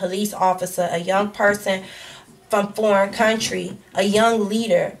cadet, a police officer, a young person from foreign country, a young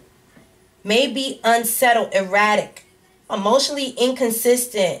leader, may be unsettled, erratic, emotionally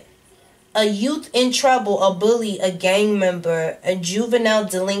inconsistent, a youth in trouble, a bully, a gang member, a juvenile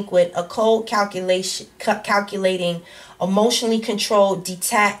delinquent, a cold calculating, emotionally controlled,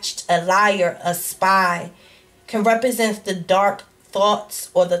 detached, a liar, a spy. Can represent the dark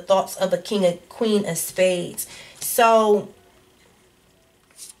thoughts or the thoughts of a king or queen of spades. So,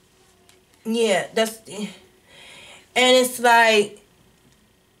 yeah, that's, and it's like,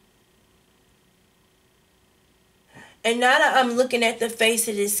 and now that I'm looking at the face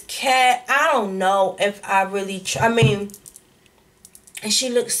of this cat, I don't know if I really, and she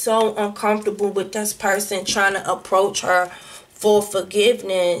looks so uncomfortable with this person trying to approach her for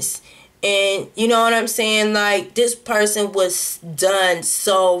forgiveness. And you know what I'm saying? Like, this person was done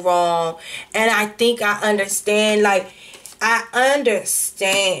so wrong. And I think I understand. Like, I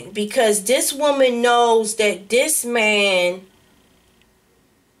understand. Because this woman knows that this man,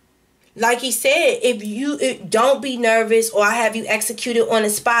 like he said, don't be nervous or I have you executed on the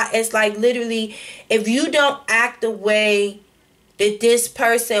spot. It's like, literally, if you don't act the way that this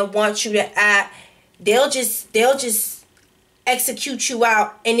person wants you to act, they'll just execute you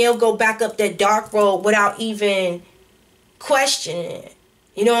out, and they'll go back up that dark road without even questioning it.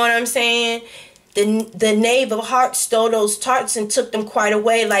 You know what I'm saying? The Knave of Hearts stole those tarts and took them quite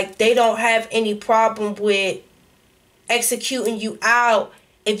away. Like, they don't have any problem with executing you out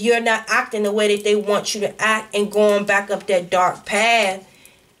if you're not acting the way that they want you to act and going back up that dark path.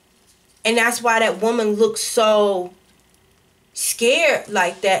 And that's why that woman looks so scared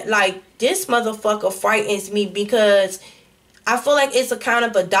like that. Like, this motherfucker frightens me, because I feel like it's a kind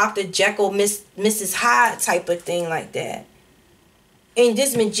of a Dr. Jekyll, Mrs. Hyde type of thing like that. And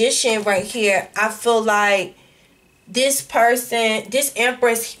this magician right here, I feel like this person, this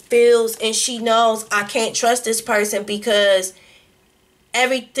Empress feels and she knows I can't trust this person, because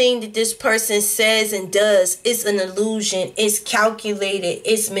everything that this person says and does is an illusion. It's calculated.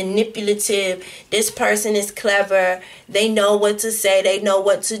 It's manipulative. This person is clever. They know what to say. They know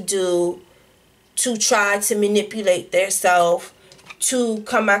what to do to try to manipulate themselves to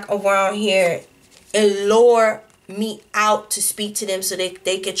come back around here and lure me out to speak to them so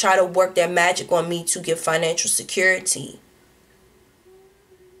they can try to work their magic on me to get financial security.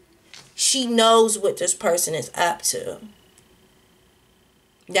 She knows what this person is up to.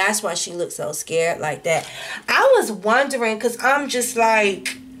 That's why she looks so scared like that. I was wondering, because I'm just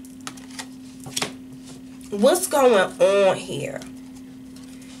like, what's going on here?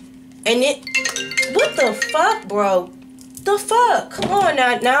 And what the fuck, bro? The fuck? Come on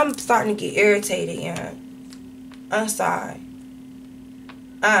now. Now I'm starting to get irritated, yeah. I'm sorry.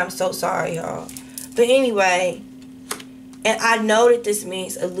 I'm so sorry, y'all. But anyway, and I know that this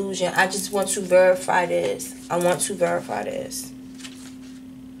means illusion. I just want to verify this. I want to verify this.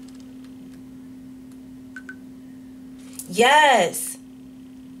 Yes.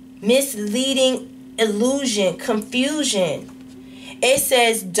 Misleading, illusion, confusion. It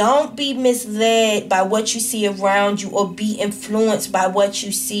says, don't be misled by what you see around you or be influenced by what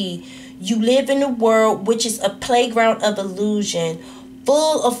you see. You live in a world which is a playground of illusion,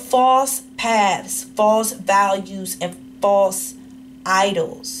 full of false paths, false values, and false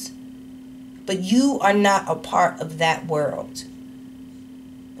idols. But you are not a part of that world.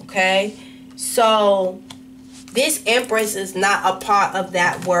 Okay? So, this Empress is not a part of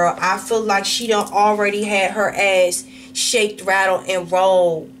that world. I feel like she done already had her ass shaked, rattled, and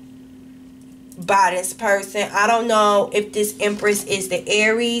rolled by this person. I don't know if this Empress is the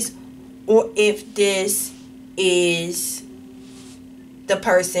Aries or if this is the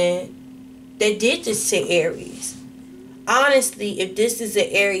person that did this to Aries. Honestly, if this is an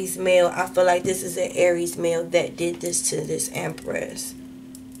Aries male, I feel like this is an Aries male that did this to this Empress.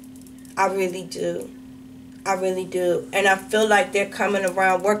 I really do. I really do. And I feel like they're coming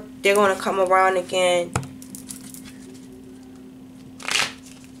around. They're going to come around again.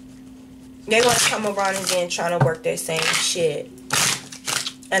 They're going to come around again trying to work their same shit.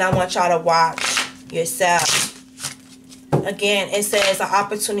 And I want y'all to watch yourself. Again, it says an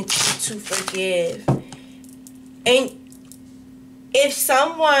opportunity to forgive. And if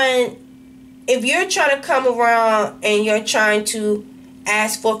you're trying to come around and you're trying to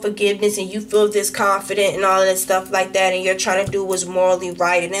ask for forgiveness and you feel this confident and all that stuff like that, and you're trying to do what's morally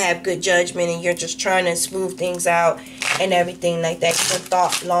right and have good judgment, and you're just trying to smooth things out and everything like that, you've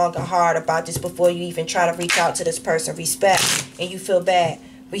thought long and hard about this before you even try to reach out to this person. Respect. And you feel bad.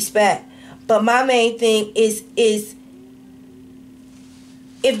 Respect. But my main thing is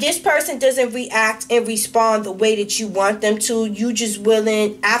if this person doesn't react and respond the way that you want them to, you just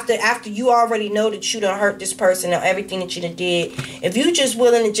willing, after you already know that you done hurt this person or everything that you done did, if you just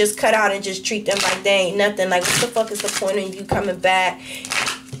willing to just cut out and just treat them like they ain't nothing, like what the fuck is the point of you coming back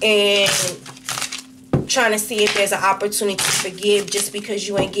and trying to see if there's an opportunity to forgive just because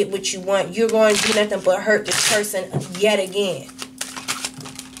you ain't get what you want? You're going to do nothing but hurt this person yet again.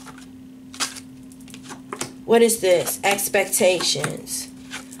 What is this? Expectations.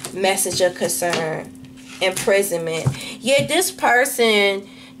 Message of concern. Imprisonment. Yeah, this person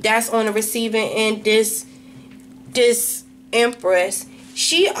that's on the receiving end, this Empress,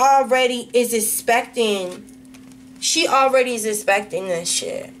 she already is expecting this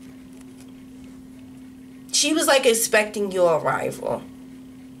shit. She was like expecting your arrival.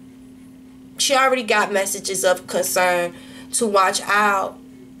 She already got messages of concern to watch out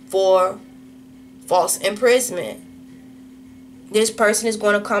for false imprisonment. This person is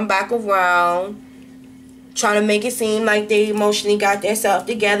going to come back around trying to make it seem like they emotionally got themselves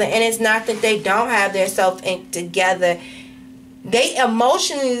together. And it's not that they don't have themselves together. They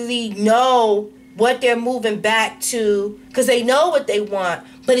emotionally know what they're moving back to because they know what they want.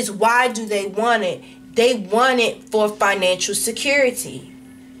 But it's why do they want it? They want it for financial security.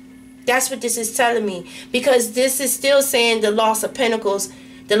 That's what this is telling me. Because this is still saying the loss of Pentacles,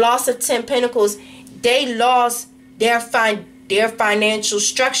 the loss of 10 Pentacles. They lost their financial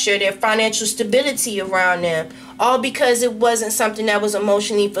structure, their financial stability around them, all because it wasn't something that was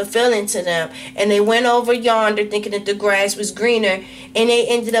emotionally fulfilling to them. And they went over yonder thinking that the grass was greener, and they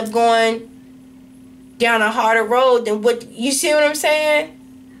ended up going down a harder road than what, you see what I'm saying?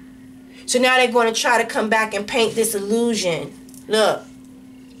 So now they're going to try to come back and paint this illusion. Look,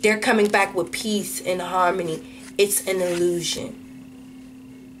 they're coming back with peace and harmony. It's an illusion.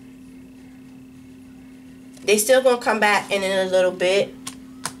 They still gonna come back in a little bit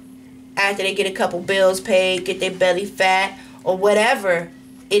after they get a couple bills paid, get their belly fat, or whatever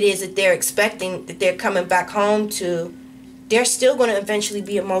it is that they're expecting, that they're coming back home to. They're still gonna eventually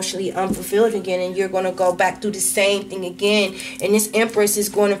be emotionally unfulfilled again, and you're gonna go back through the same thing again. And this Empress is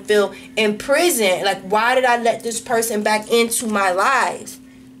gonna feel imprisoned. Like, why did I let this person back into my life?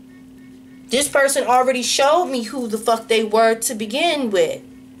 This person already showed me who the fuck they were to begin with.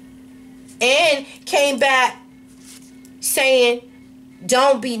 And came back saying,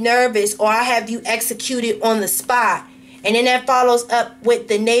 don't be nervous or I'll have you executed on the spot. And then that follows up with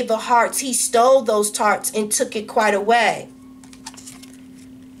the Knave of Hearts. He stole those tarts and took it quite away.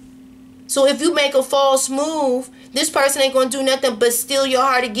 So if you make a false move, this person ain't going to do nothing but steal your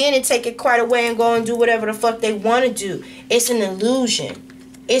heart again and take it quite away and go and do whatever the fuck they want to do. It's an illusion.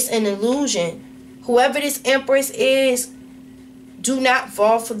 It's an illusion. Whoever this Empress is, do not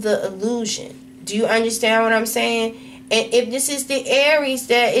fall for the illusion. Do you understand what I'm saying? And if this is the Aries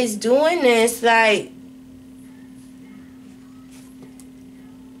that is doing this, like,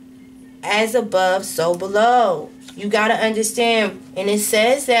 as above, so below. You got to understand. And it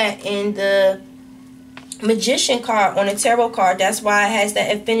says that in the Magician card, on the tarot card. That's why it has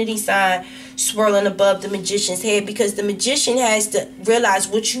that infinity sign swirling above the Magician's head. Because the Magician has to realize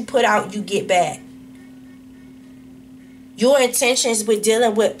what you put out, you get back. Your intentions with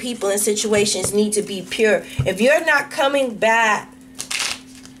dealing with people and situations need to be pure. If you're not coming back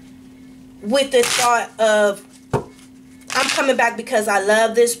with the thought of, I'm coming back because I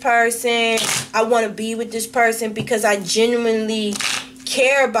love this person, I want to be with this person because I genuinely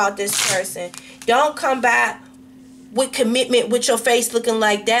care about this person. Don't come back with commitment with your face looking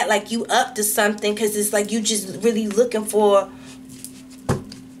like that, like you up to something, because it's like you just really looking for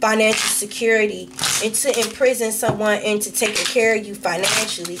financial security and to imprison someone and to take care of you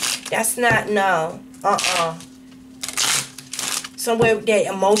financially. That's not, no. Somewhere that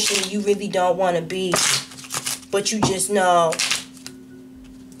emotionally you really don't want to be, but you just know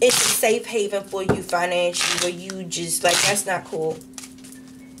it's a safe haven for you financially, where you just like, that's not cool.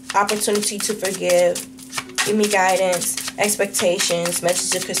 Opportunity to forgive. Give me guidance, expectations,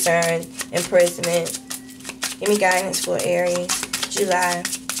 message of concern, imprisonment. Give me guidance for Aries, July.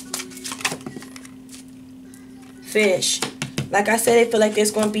 Fish. Like I said, I feel like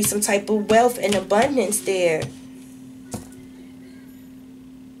there's going to be some type of wealth and abundance there.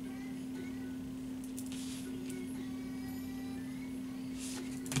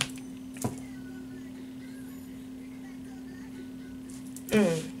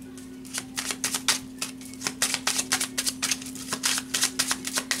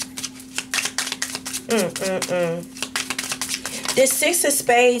 This Six of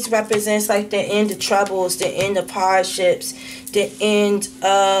Spades represents like the end of troubles, the end of hardships, the end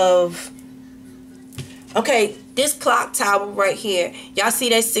of... Okay, this clock tower right here. Y'all see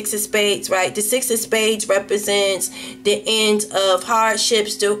that Six of Spades, right? The Six of Spades represents the end of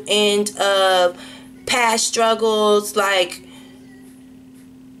hardships, the end of past struggles, like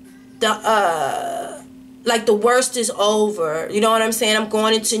the worst is over. You know what I'm saying? I'm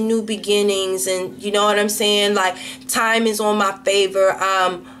going into new beginnings, and you know what I'm saying? Like, time is on my favor.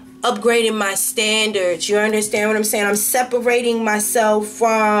 I'm upgrading my standards. You understand what I'm saying? I'm separating myself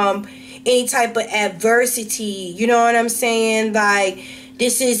from any type of adversity. You know what I'm saying? Like,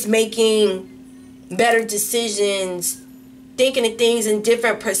 this is making better decisions, thinking of things in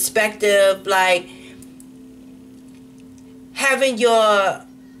different perspective, like having your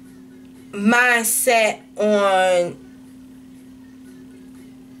mindset on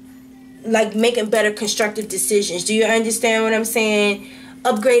like making better constructive decisions. Do you understand what I'm saying?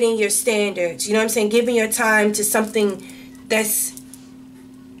 Upgrading your standards. You know what I'm saying? Giving your time to something that's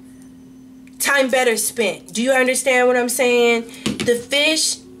time better spent. Do you understand what I'm saying? The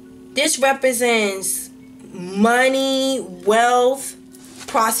fish, this represents money, wealth,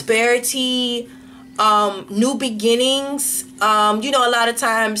 prosperity, new beginnings. You know, a lot of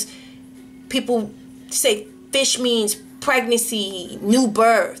times people say fish means pregnancy, new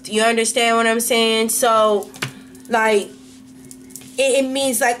birth. You understand what I'm saying? So, like, it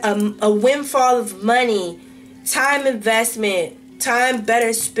means like a windfall of money, time investment, time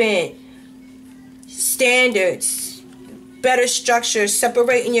better spent, standards, better structure,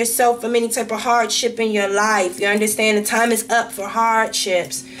 separating yourself from any type of hardship in your life. You understand? The time is up for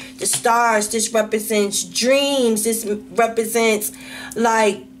hardships. The stars, this represents dreams. This represents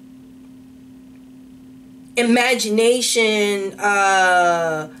like imagination.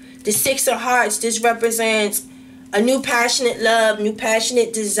 The Six of Hearts, this represents a new passionate love, new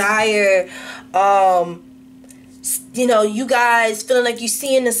passionate desire. You know, you guys feeling like you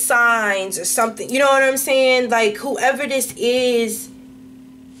seeing the signs or something. You know what I'm saying? Like, whoever this is,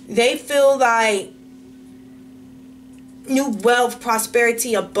 they feel like new wealth,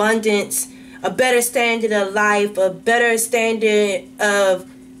 prosperity, abundance, a better standard of life, a better standard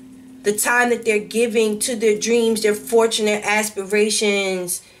of the time that they're giving to their dreams, their fortune, their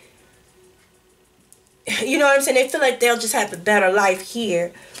aspirations. You know what I'm saying? They feel like they'll just have a better life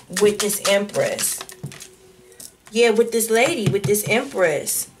here with this Empress. Yeah, with this lady, with this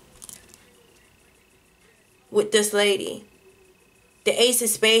Empress. With this lady. The Ace of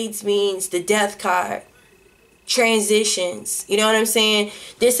Spades means the Death card. Transitions. You know what I'm saying?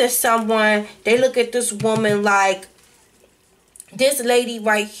 This is someone, they look at this woman like, this lady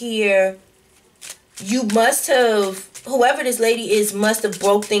right here, you must have, whoever this lady is must have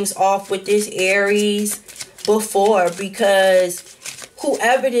broke things off with this Aries before, because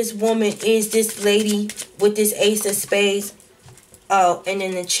whoever this woman is, this lady with this Ace of Spades, oh, and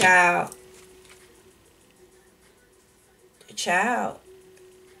then the child. The child.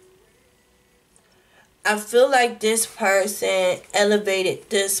 I feel like this person elevated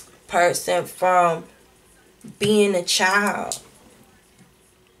this person from being a child.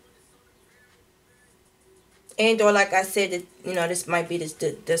 And or like I said, that, you know, this might be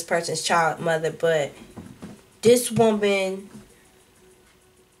this person's child mother, but this woman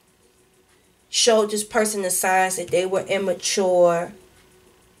showed this person the signs that they were immature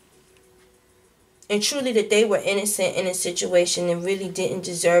and truly that they were innocent in a situation and really didn't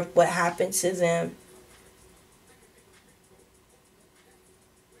deserve what happened to them.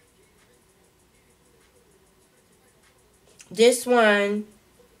 This one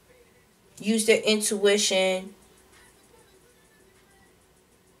used their intuition.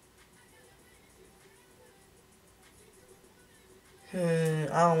 I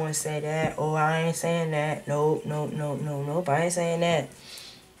don't want to say that. Oh, I ain't saying that. Nope, nope, nope, nope, nope. I ain't saying that.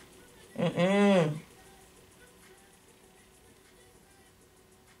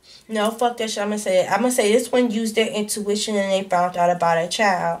 No, fuck that shit. I'm gonna say it. I'm gonna say this one used their intuition and they found out about a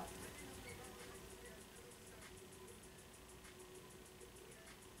child.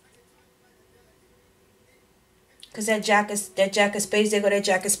 Because that jack of spades, there go that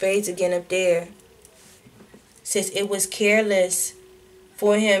jack of spades again up there. Says it was careless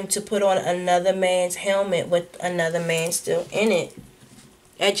for him to put on another man's helmet with another man still in it.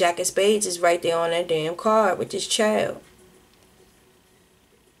 That jack of spades is right there on that damn card with this child.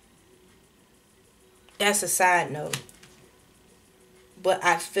 That's a side note. But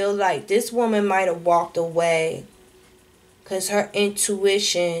I feel like this woman might have walked away because her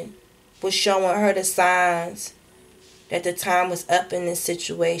intuition was showing her the signs that the time was up in this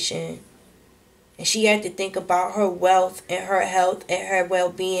situation. And she had to think about her wealth and her health and her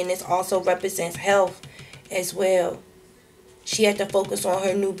well-being. This also represents health as well. She had to focus on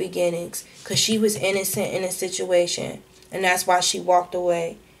her new beginnings because she was innocent in a situation. And that's why she walked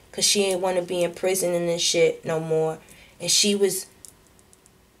away. Because she didn't want to be in prison in this shit no more. And she was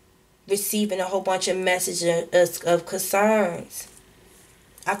receiving a whole bunch of messages of concerns.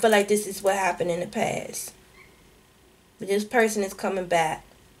 I feel like this is what happened in the past. But this person is coming back.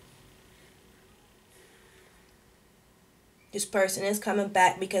 This person is coming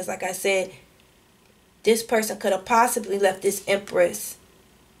back because, like I said, this person could have possibly left this Empress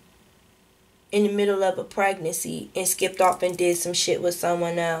in the middle of a pregnancy and skipped off and did some shit with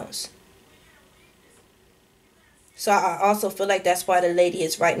someone else. So I also feel like that's why the lady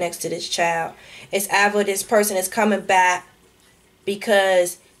is right next to this child. It's either this person is coming back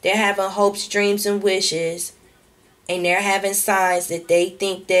because they're having hopes, dreams, and wishes, and they're having signs that they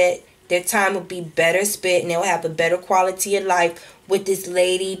think that their time will be better spent and they'll have a better quality of life with this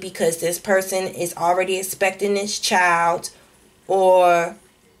lady because this person is already expecting this child, or,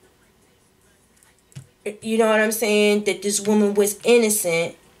 you know what I'm saying, that this woman was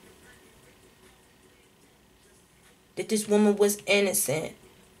innocent. That this woman was innocent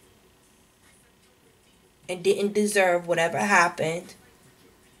and didn't deserve whatever happened.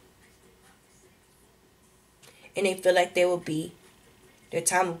 And they feel like their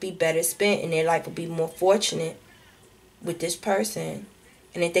time would be better spent and their life would be more fortunate with this person.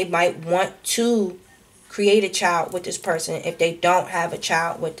 And that they might want to create a child with this person if they don't have a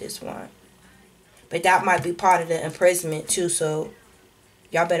child with this one. But that might be part of the imprisonment too, so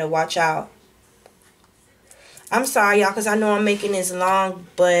y'all better watch out. I'm sorry, y'all, because I know I'm making this long,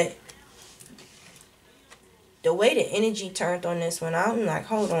 but the way the energy turned on this one, I'm like,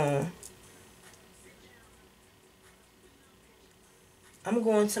 hold on. I'm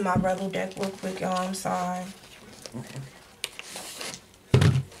going to my Rebel deck real quick, y'all. I'm sorry.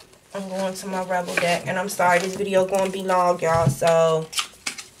 I'm going to my Rebel deck, and I'm sorry, this video going to be long, y'all, so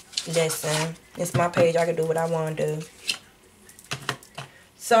listen. It's my page. I can do what I want to do.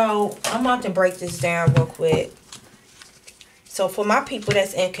 So, I'm about to break this down real quick. So, for my people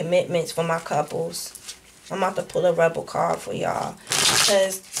that's in commitments, for my couples, I'm about to pull a Rebel card for y'all.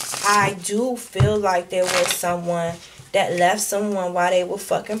 Because I do feel like there was someone that left someone while they were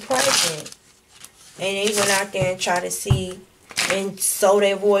fucking pregnant. And they went out there and tried to see and sow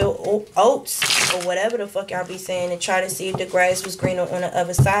their royal oats or whatever the fuck y'all be saying and try to see if the grass was greener on the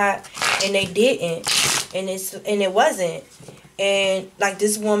other side. And they didn't. And it wasn't. And like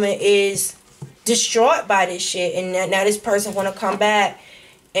this woman is distraught by this shit. And now this person want to come back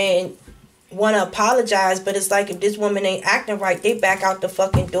and want to apologize. But it's like if this woman ain't acting right, they back out the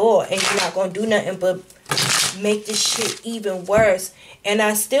fucking door. And you're not going to do nothing but make this shit even worse. And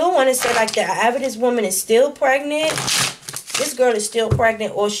I still want to say like that. Either this woman is still pregnant, this girl is still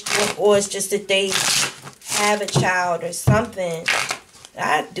pregnant, or it's just that they have a child or something.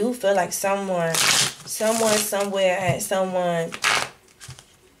 I do feel like someone somewhere had someone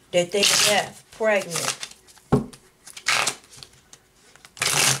that they left pregnant.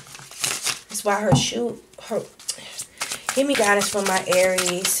 That's why her give me guidance for my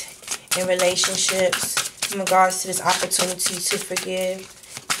Aries in relationships in regards to this opportunity to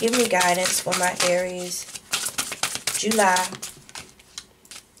forgive. Give me guidance for my Aries. July.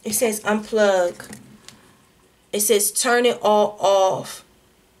 It says unplug. It says turn it all off.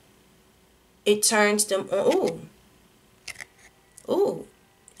 It turns them on. Ooh. Ooh.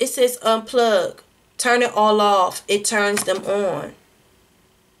 It says unplug. Turn it all off. It turns them on.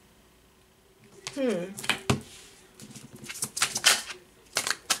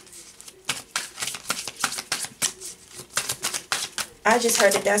 I just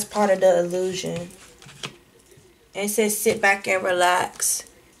heard that that's part of the illusion. And it says sit back and relax.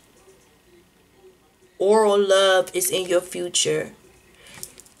 Oral love is in your future.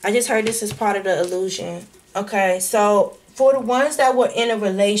 I just heard this is part of the illusion. Okay, so for the ones that were in a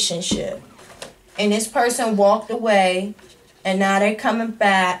relationship and this person walked away and now they're coming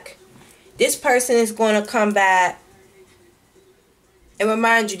back, this person is going to come back and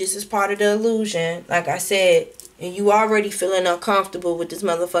remind you this is part of the illusion. Like I said, And you already feeling uncomfortable with this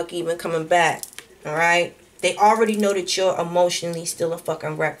motherfucker even coming back. Alright? They already know that you're emotionally still a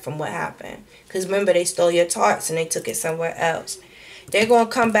fucking wreck from what happened. Because remember, they stole your tarts and they took it somewhere else. They're going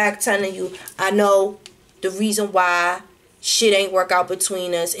to come back telling you, I know the reason why shit ain't work out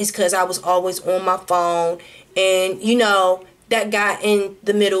between us is because I was always on my phone. And, you know, that got in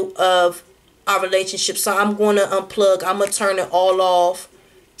the middle of our relationship. So I'm going to unplug. I'm going to turn it all off.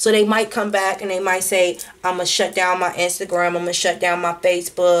 So they might come back and they might say, I'm going to shut down my Instagram. I'm going to shut down my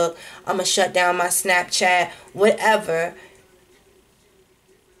Facebook. I'm going to shut down my Snapchat. Whatever.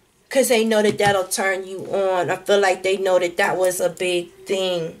 Because they know that that'll turn you on. I feel like they know that that was a big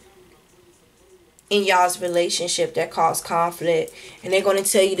thing in y'all's relationship that caused conflict. And they're going to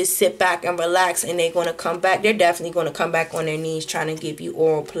tell you to sit back and relax. And they're going to come back. They're definitely going to come back on their knees trying to give you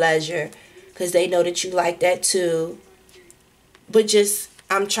oral pleasure. Because they know that you like that too. But just,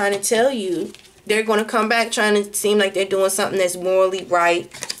 I'm trying to tell you, they're going to come back trying to seem like they're doing something that's morally right,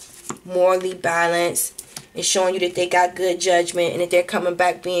 morally balanced, and showing you that they got good judgment and that they're coming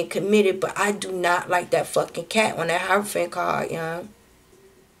back being committed. But I do not like that fucking cat on that Hierophant card, y'all.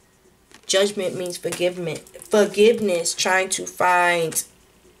 Judgment means forgiveness, trying to find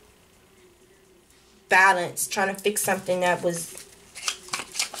balance, trying to fix something that was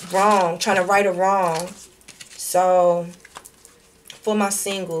wrong, trying to right a wrong. So for my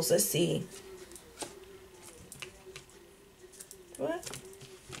singles, let's see. What?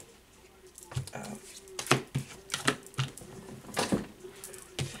 Oh.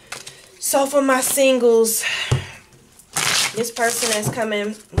 So for my singles, this person that's coming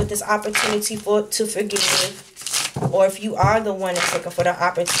with this opportunity to forgive, or if you are the one that's looking for the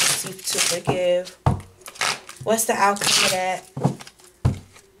opportunity to forgive, what's the outcome of that?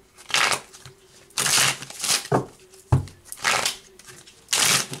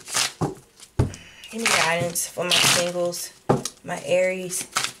 Any guidance for my singles, my Aries,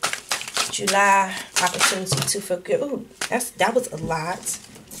 July, opportunity to forgive. Ooh, that was a lot.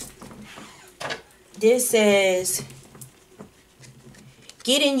 This says,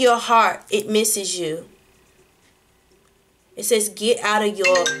 get in your heart, it misses you. It says, get out of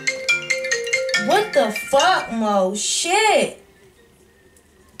your... What the fuck, Mo? Shit.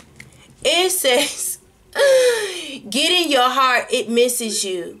 It says, get in your heart, it misses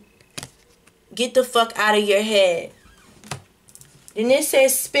you. Get the fuck out of your head. Then it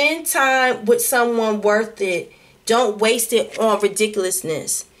says, spend time with someone worth it. Don't waste it on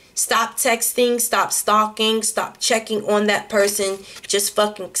ridiculousness. Stop texting, stop stalking, stop checking on that person. Just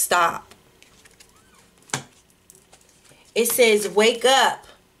fucking stop. It says, wake up.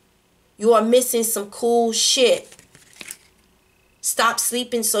 You are missing some cool shit. Stop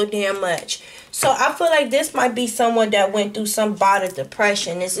sleeping so damn much. So I feel like this might be someone that went through some bout of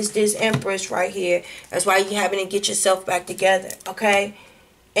depression. This is this Empress right here. That's why you're having to get yourself back together, okay?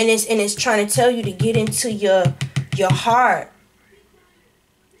 And it's trying to tell you to get into your heart.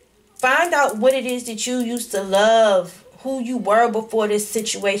 Find out what it is that you used to love, who you were before this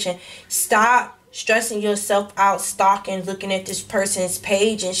situation. Stop stressing yourself out, stalking, looking at this person's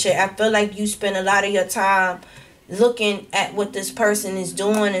page and shit. I feel like you spend a lot of your time looking at what this person is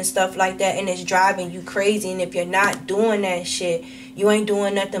doing and stuff like that, and it's driving you crazy. And if you're not doing that shit, you ain't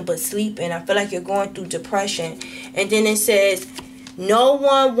doing nothing but sleeping. I feel like you're going through depression. And then it says, no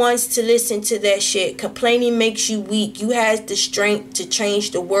one wants to listen to that shit. Complaining makes you weak. You have the strength to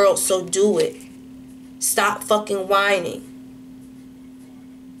change the world, so do it. Stop fucking whining.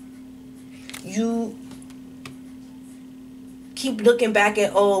 You keep looking back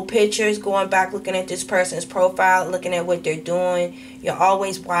at old pictures, going back looking at this person's profile, looking at what they're doing. You're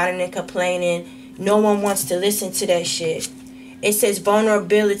always whining and complaining. No one wants to listen to that shit. It says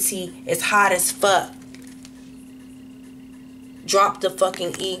vulnerability is hot as fuck. Drop the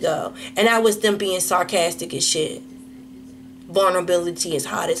fucking ego. And that was them being sarcastic as shit. Vulnerability is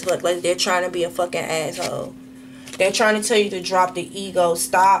hot as fuck. Like they're trying to be a fucking asshole. They're trying to tell you to drop the ego.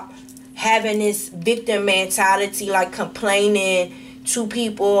 Stop having this victim mentality, like complaining to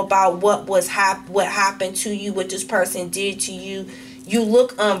people about what happened to you, what this person did to you. You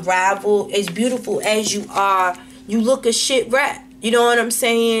look unraveled. As beautiful as you are, you look a shit wreck. You know what I'm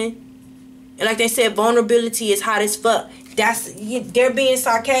saying? And like they said, vulnerability is hot as fuck. They're being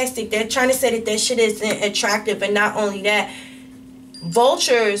sarcastic. They're trying to say that shit isn't attractive. And not only that,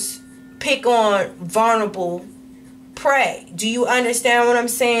 vultures pick on vulnerable prey. Do you understand what I'm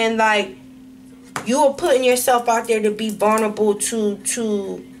saying? Like, you are putting yourself out there to be vulnerable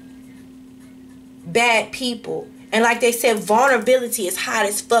to bad people. And like they said, vulnerability is hot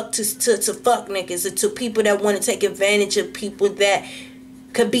as fuck to fuck niggas, or to people that want to take advantage of people that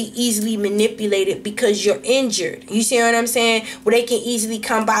could be easily manipulated because you're injured. You see what I'm saying? Where they can easily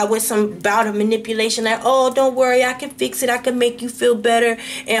come by with some bout of manipulation like, oh, don't worry, I can fix it, I can make you feel better.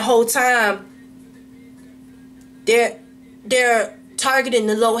 And whole time they're targeting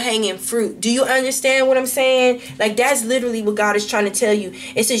the low-hanging fruit. Do you understand what I'm saying? Like, that's literally what God is trying to tell you.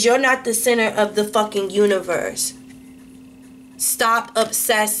 It says you're not the center of the fucking universe. Stop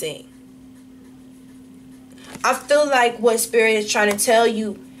obsessing. I feel like what Spirit is trying to tell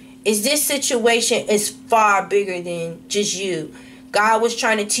you is this situation is far bigger than just you. God was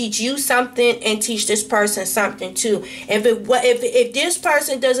trying to teach you something and teach this person something too. If this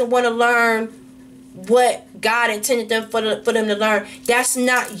person doesn't want to learn what God intended them for them to learn, that's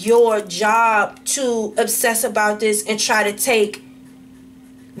not your job to obsess about this and try to take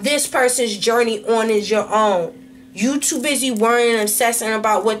this person's journey on as your own. You too busy worrying and obsessing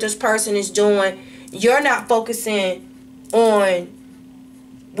about what this person is doing. You're not focusing on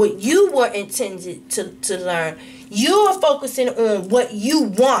what you were intended to learn. You're focusing on what you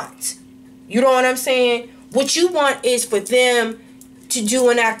want. You know what I'm saying? What you want is for them to do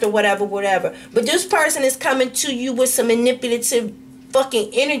an act or whatever. But this person is coming to you with some manipulative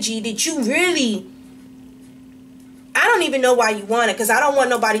fucking energy that you really... I don't even know why you want it, because I don't want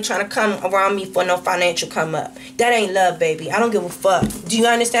nobody trying to come around me for no financial come up. That ain't love, baby. I don't give a fuck. Do you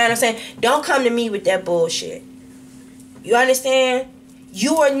understand what I'm saying? Don't come to me with that bullshit. You understand?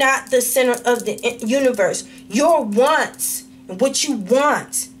 You are not the center of the universe. Your wants and what you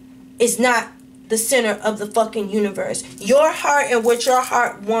want is not the center of the fucking universe. Your heart and what your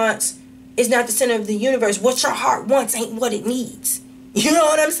heart wants is not the center of the universe. What your heart wants ain't what it needs. You know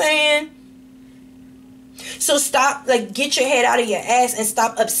what I'm saying? So stop, like, get your head out of your ass and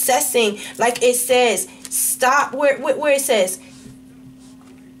stop obsessing. Like it says, stop where it says,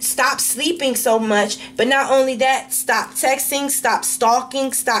 stop sleeping so much. But not only that, stop texting, stop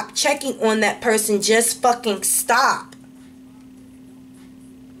stalking, stop checking on that person. Just fucking stop.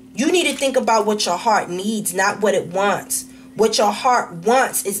 You need to think about what your heart needs, not what it wants. What your heart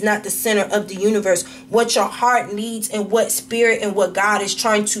wants is not the center of the universe. What your heart needs and what Spirit and what God is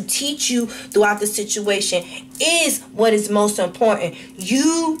trying to teach you throughout the situation is what is most important.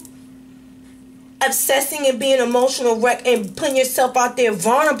 You obsessing and being emotional wreck and putting yourself out there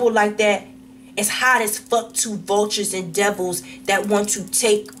vulnerable like that is hot as fuck to vultures and devils that want to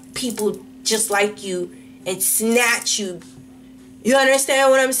take people just like you and snatch you. You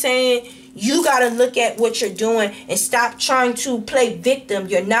understand what I'm saying? You gotta look at what you're doing and stop trying to play victim.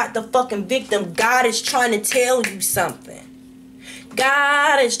 You're not the fucking victim. God is trying to tell you something.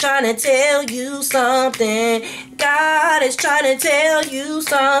 God is trying to tell you something. God is trying to tell you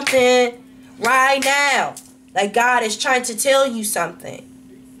something right now. Like, God is trying to tell you something.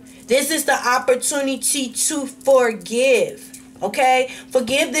 This is the opportunity to forgive. Okay?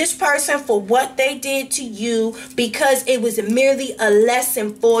 Forgive this person for what they did to you, because it was merely a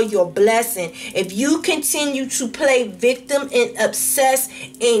lesson for your blessing. If you continue to play victim and obsess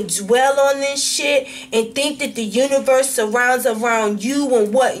and dwell on this shit and think that the universe surrounds around you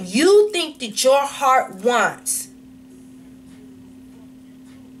and what you think that your heart wants,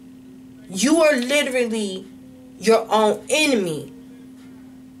 you are literally your own enemy.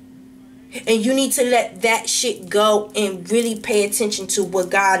 And you need to let that shit go and really pay attention to what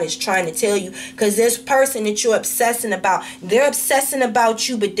God is trying to tell you. Because this person that you're obsessing about, they're obsessing about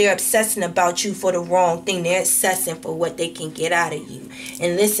you, but they're obsessing about you for the wrong thing. They're obsessing for what they can get out of you.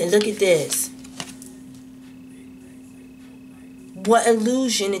 And listen, look at this. What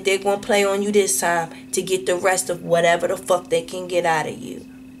illusion that they're going to play on you this time to get the rest of whatever the fuck they can get out of you.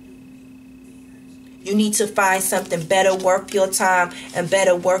 You need to find something better worth your time and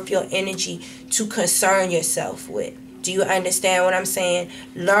better worth your energy to concern yourself with. Do you understand what I'm saying?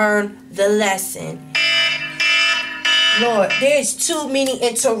 Learn the lesson. Lord, there's too many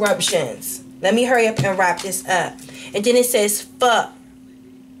interruptions. Let me hurry up and wrap this up. And then it says, fuck.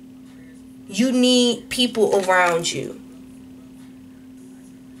 You need people around you.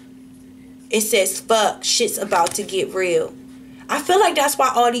 It says, fuck, shit's about to get real. I feel like that's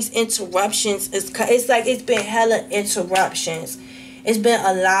why all these interruptions it's like it's been hella interruptions. It's been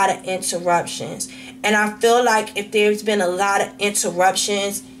a lot of interruptions. And I feel like if there's been a lot of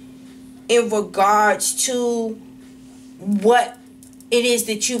interruptions in regards to what it is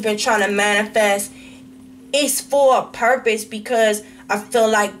that you've been trying to manifest, it's for a purpose, because I feel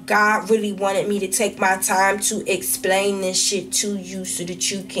like God really wanted me to take my time to explain this shit to you so that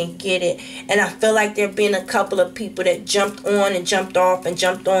you can get it. And I feel like there have been a couple of people that jumped on and jumped off and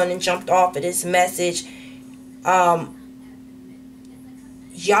jumped on and jumped off of this message. Y'all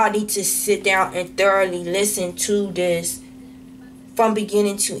need to sit down and thoroughly listen to this from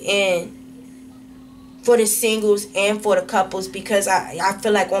beginning to end for the singles and for the couples, because I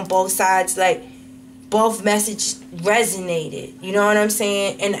feel like on both sides, like, both messages resonated. You know what I'm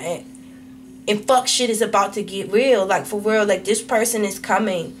saying? And fuck shit is about to get real. Like, for real, like, this person is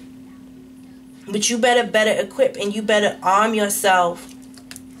coming. But you better equip and you better arm yourself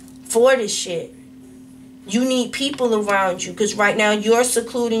for this shit. You need people around you, because right now you're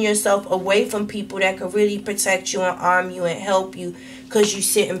secluding yourself away from people that could really protect you and arm you and help you, because you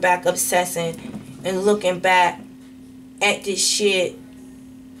sitting back obsessing and looking back at this shit,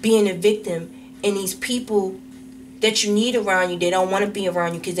 being a victim. And these people that you need around you, they don't want to be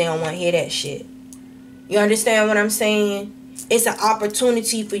around you because they don't want to hear that shit. You understand what I'm saying? It's an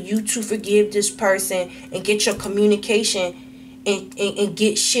opportunity for you to forgive this person and get your communication and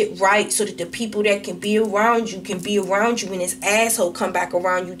get shit right, so that the people that can be around you when this asshole come back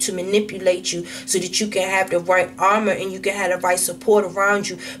around you to manipulate you, so that you can have the right armor and you can have the right support around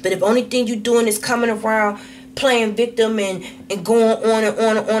you. But if only thing you doing is coming around playing victim and going on and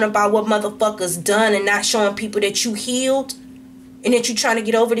on and on about what motherfuckers done, and not showing people that you healed and that you trying to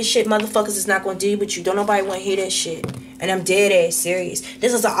get over this shit, motherfuckers is not going to deal with you. Don't nobody want to hear that shit. And I'm dead ass serious.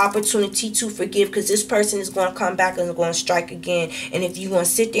 This is an opportunity to forgive, because this person is going to come back and going to strike again. And if you going to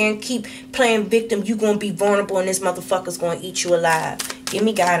sit there and keep playing victim, you going to be vulnerable, and this motherfucker's going to eat you alive. Give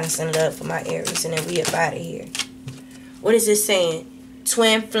me guidance and love for my Aries, and then we up out of here. What is this saying?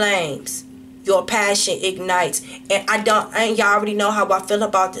 Twin flames. Your passion ignites. And y'all already know how I feel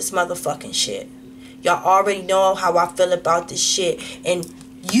about this motherfucking shit. Y'all already know how I feel about this shit. And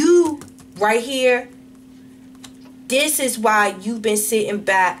you right here, this is why you've been sitting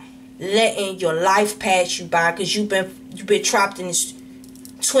back, letting your life pass you by, because you've been trapped in this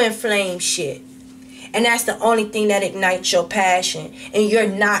twin flame shit. And that's the only thing that ignites your passion. And you're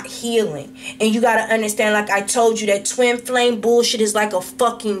not healing. And you gotta understand, like I told you, that twin flame bullshit is like a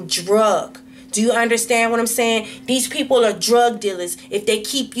fucking drug. Do you understand what I'm saying? These people are drug dealers. If they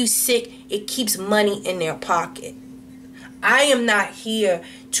keep you sick, it keeps money in their pocket. I am not here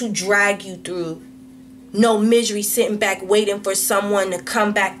to drag you through no misery, sitting back waiting for someone to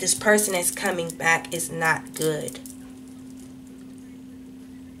come back. This person that's coming back is not good.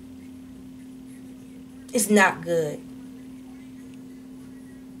 It's not good.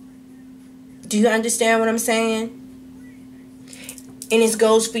 Do you understand what I'm saying? And it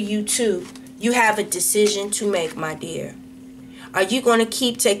goes for you too. You have a decision to make, my dear. Are you going to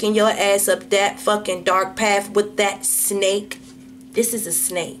keep taking your ass up that fucking dark path with that snake? This is a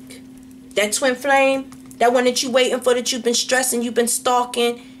snake. That twin flame, that one that you waiting for, that you've been stressing, you've been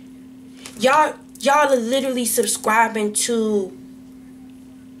stalking. Y'all are literally subscribing to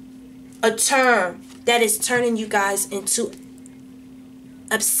a term that is turning you guys into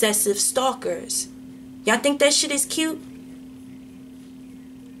obsessive stalkers. Y'all think that shit is cute?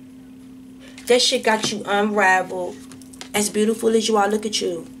 That shit got you unraveled. As beautiful as you are, look at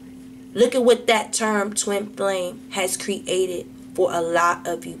you. Look at what that term twin flame has created for a lot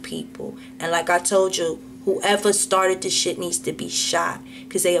of you people. And like I told you, whoever started this shit needs to be shot,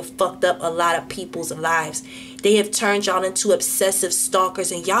 because they have fucked up a lot of people's lives. They have turned y'all into obsessive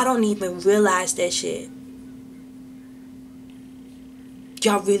stalkers, and y'all don't even realize that shit.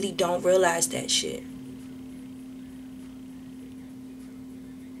 Y'all really don't realize that shit.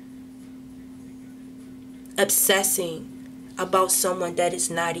 Obsessing about someone that is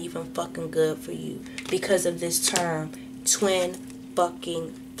not even fucking good for you because of this term, twin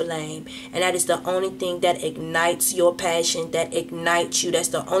fucking flame. And that is the only thing that ignites your passion, that ignites you. That's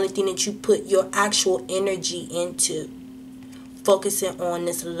the only thing that you put your actual energy into. Focusing on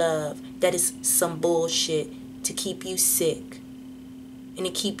this love that is some bullshit to keep you sick and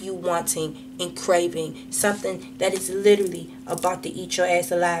to keep you wanting and craving something that is literally about to eat your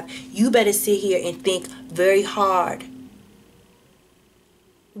ass alive. You better sit here and think very hard.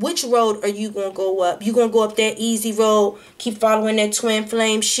 Which road are you going to go up? You going to go up that easy road, keep following that twin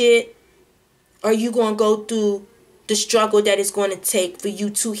flame shit? Or are you going to go through the struggle that it's going to take for you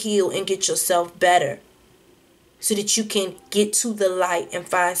to heal and get yourself better, so that you can get to the light and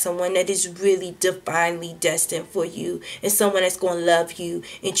find someone that is really divinely destined for you, and someone that's going to love you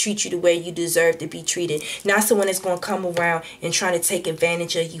and treat you the way you deserve to be treated? Not someone that's going to come around and try to take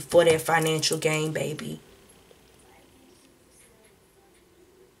advantage of you for their financial gain, baby.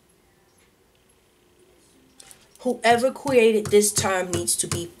 Whoever created this term needs to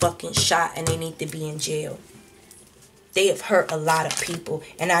be fucking shot, and they need to be in jail. They have hurt a lot of people.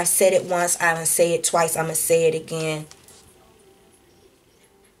 And I said it once, I'm going to say it twice, I'm going to say it again.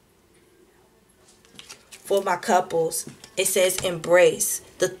 For my couples, it says embrace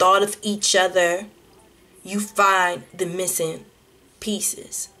the thought of each other. You find the missing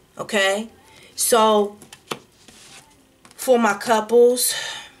pieces. Okay? So, for my couples,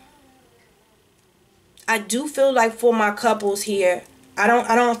 I do feel like for my couples here, I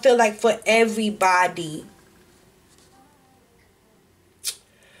don't feel like for everybody.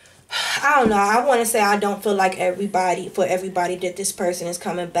 I don't know. I want to say I don't feel like for everybody that this person is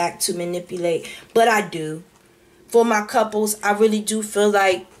coming back to manipulate. But I do. For my couples, I really do feel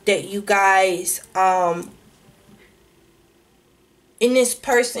like that you guys, in this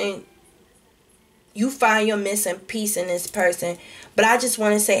person, you find your missing piece in this person. But I just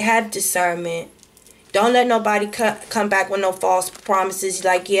want to say, have discernment. Don't let nobody come back with no false promises.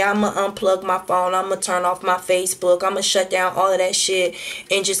 Like, yeah, I'm going to unplug my phone. I'm going to turn off my Facebook. I'm going to shut down all of that shit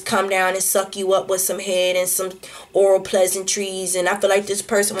and just come down and suck you up with some head and some oral pleasantries. And I feel like this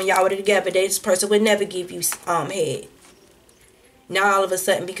person, when y'all were together, this person would never give you head. Now, all of a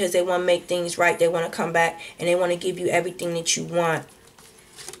sudden, because they want to make things right, they want to come back and they want to give you everything that you want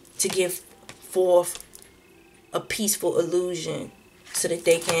to give forth a peaceful illusion so that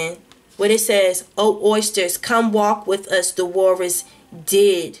they can... What it says, "O oysters, come walk with us, the warriors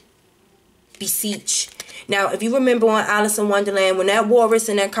did beseech." Now, if you remember on Alice in Wonderland, when that walrus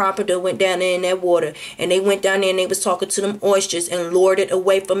and that carpenter went down there in that water, and they went down there and they was talking to them oysters and lured it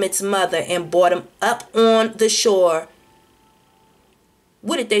away from its mother and brought them up on the shore,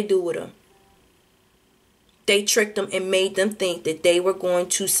 what did they do with them? They tricked them and made them think that they were going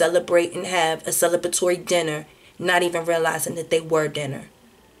to celebrate and have a celebratory dinner, not even realizing that they were dinner.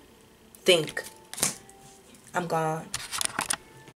 Think. I'm gone.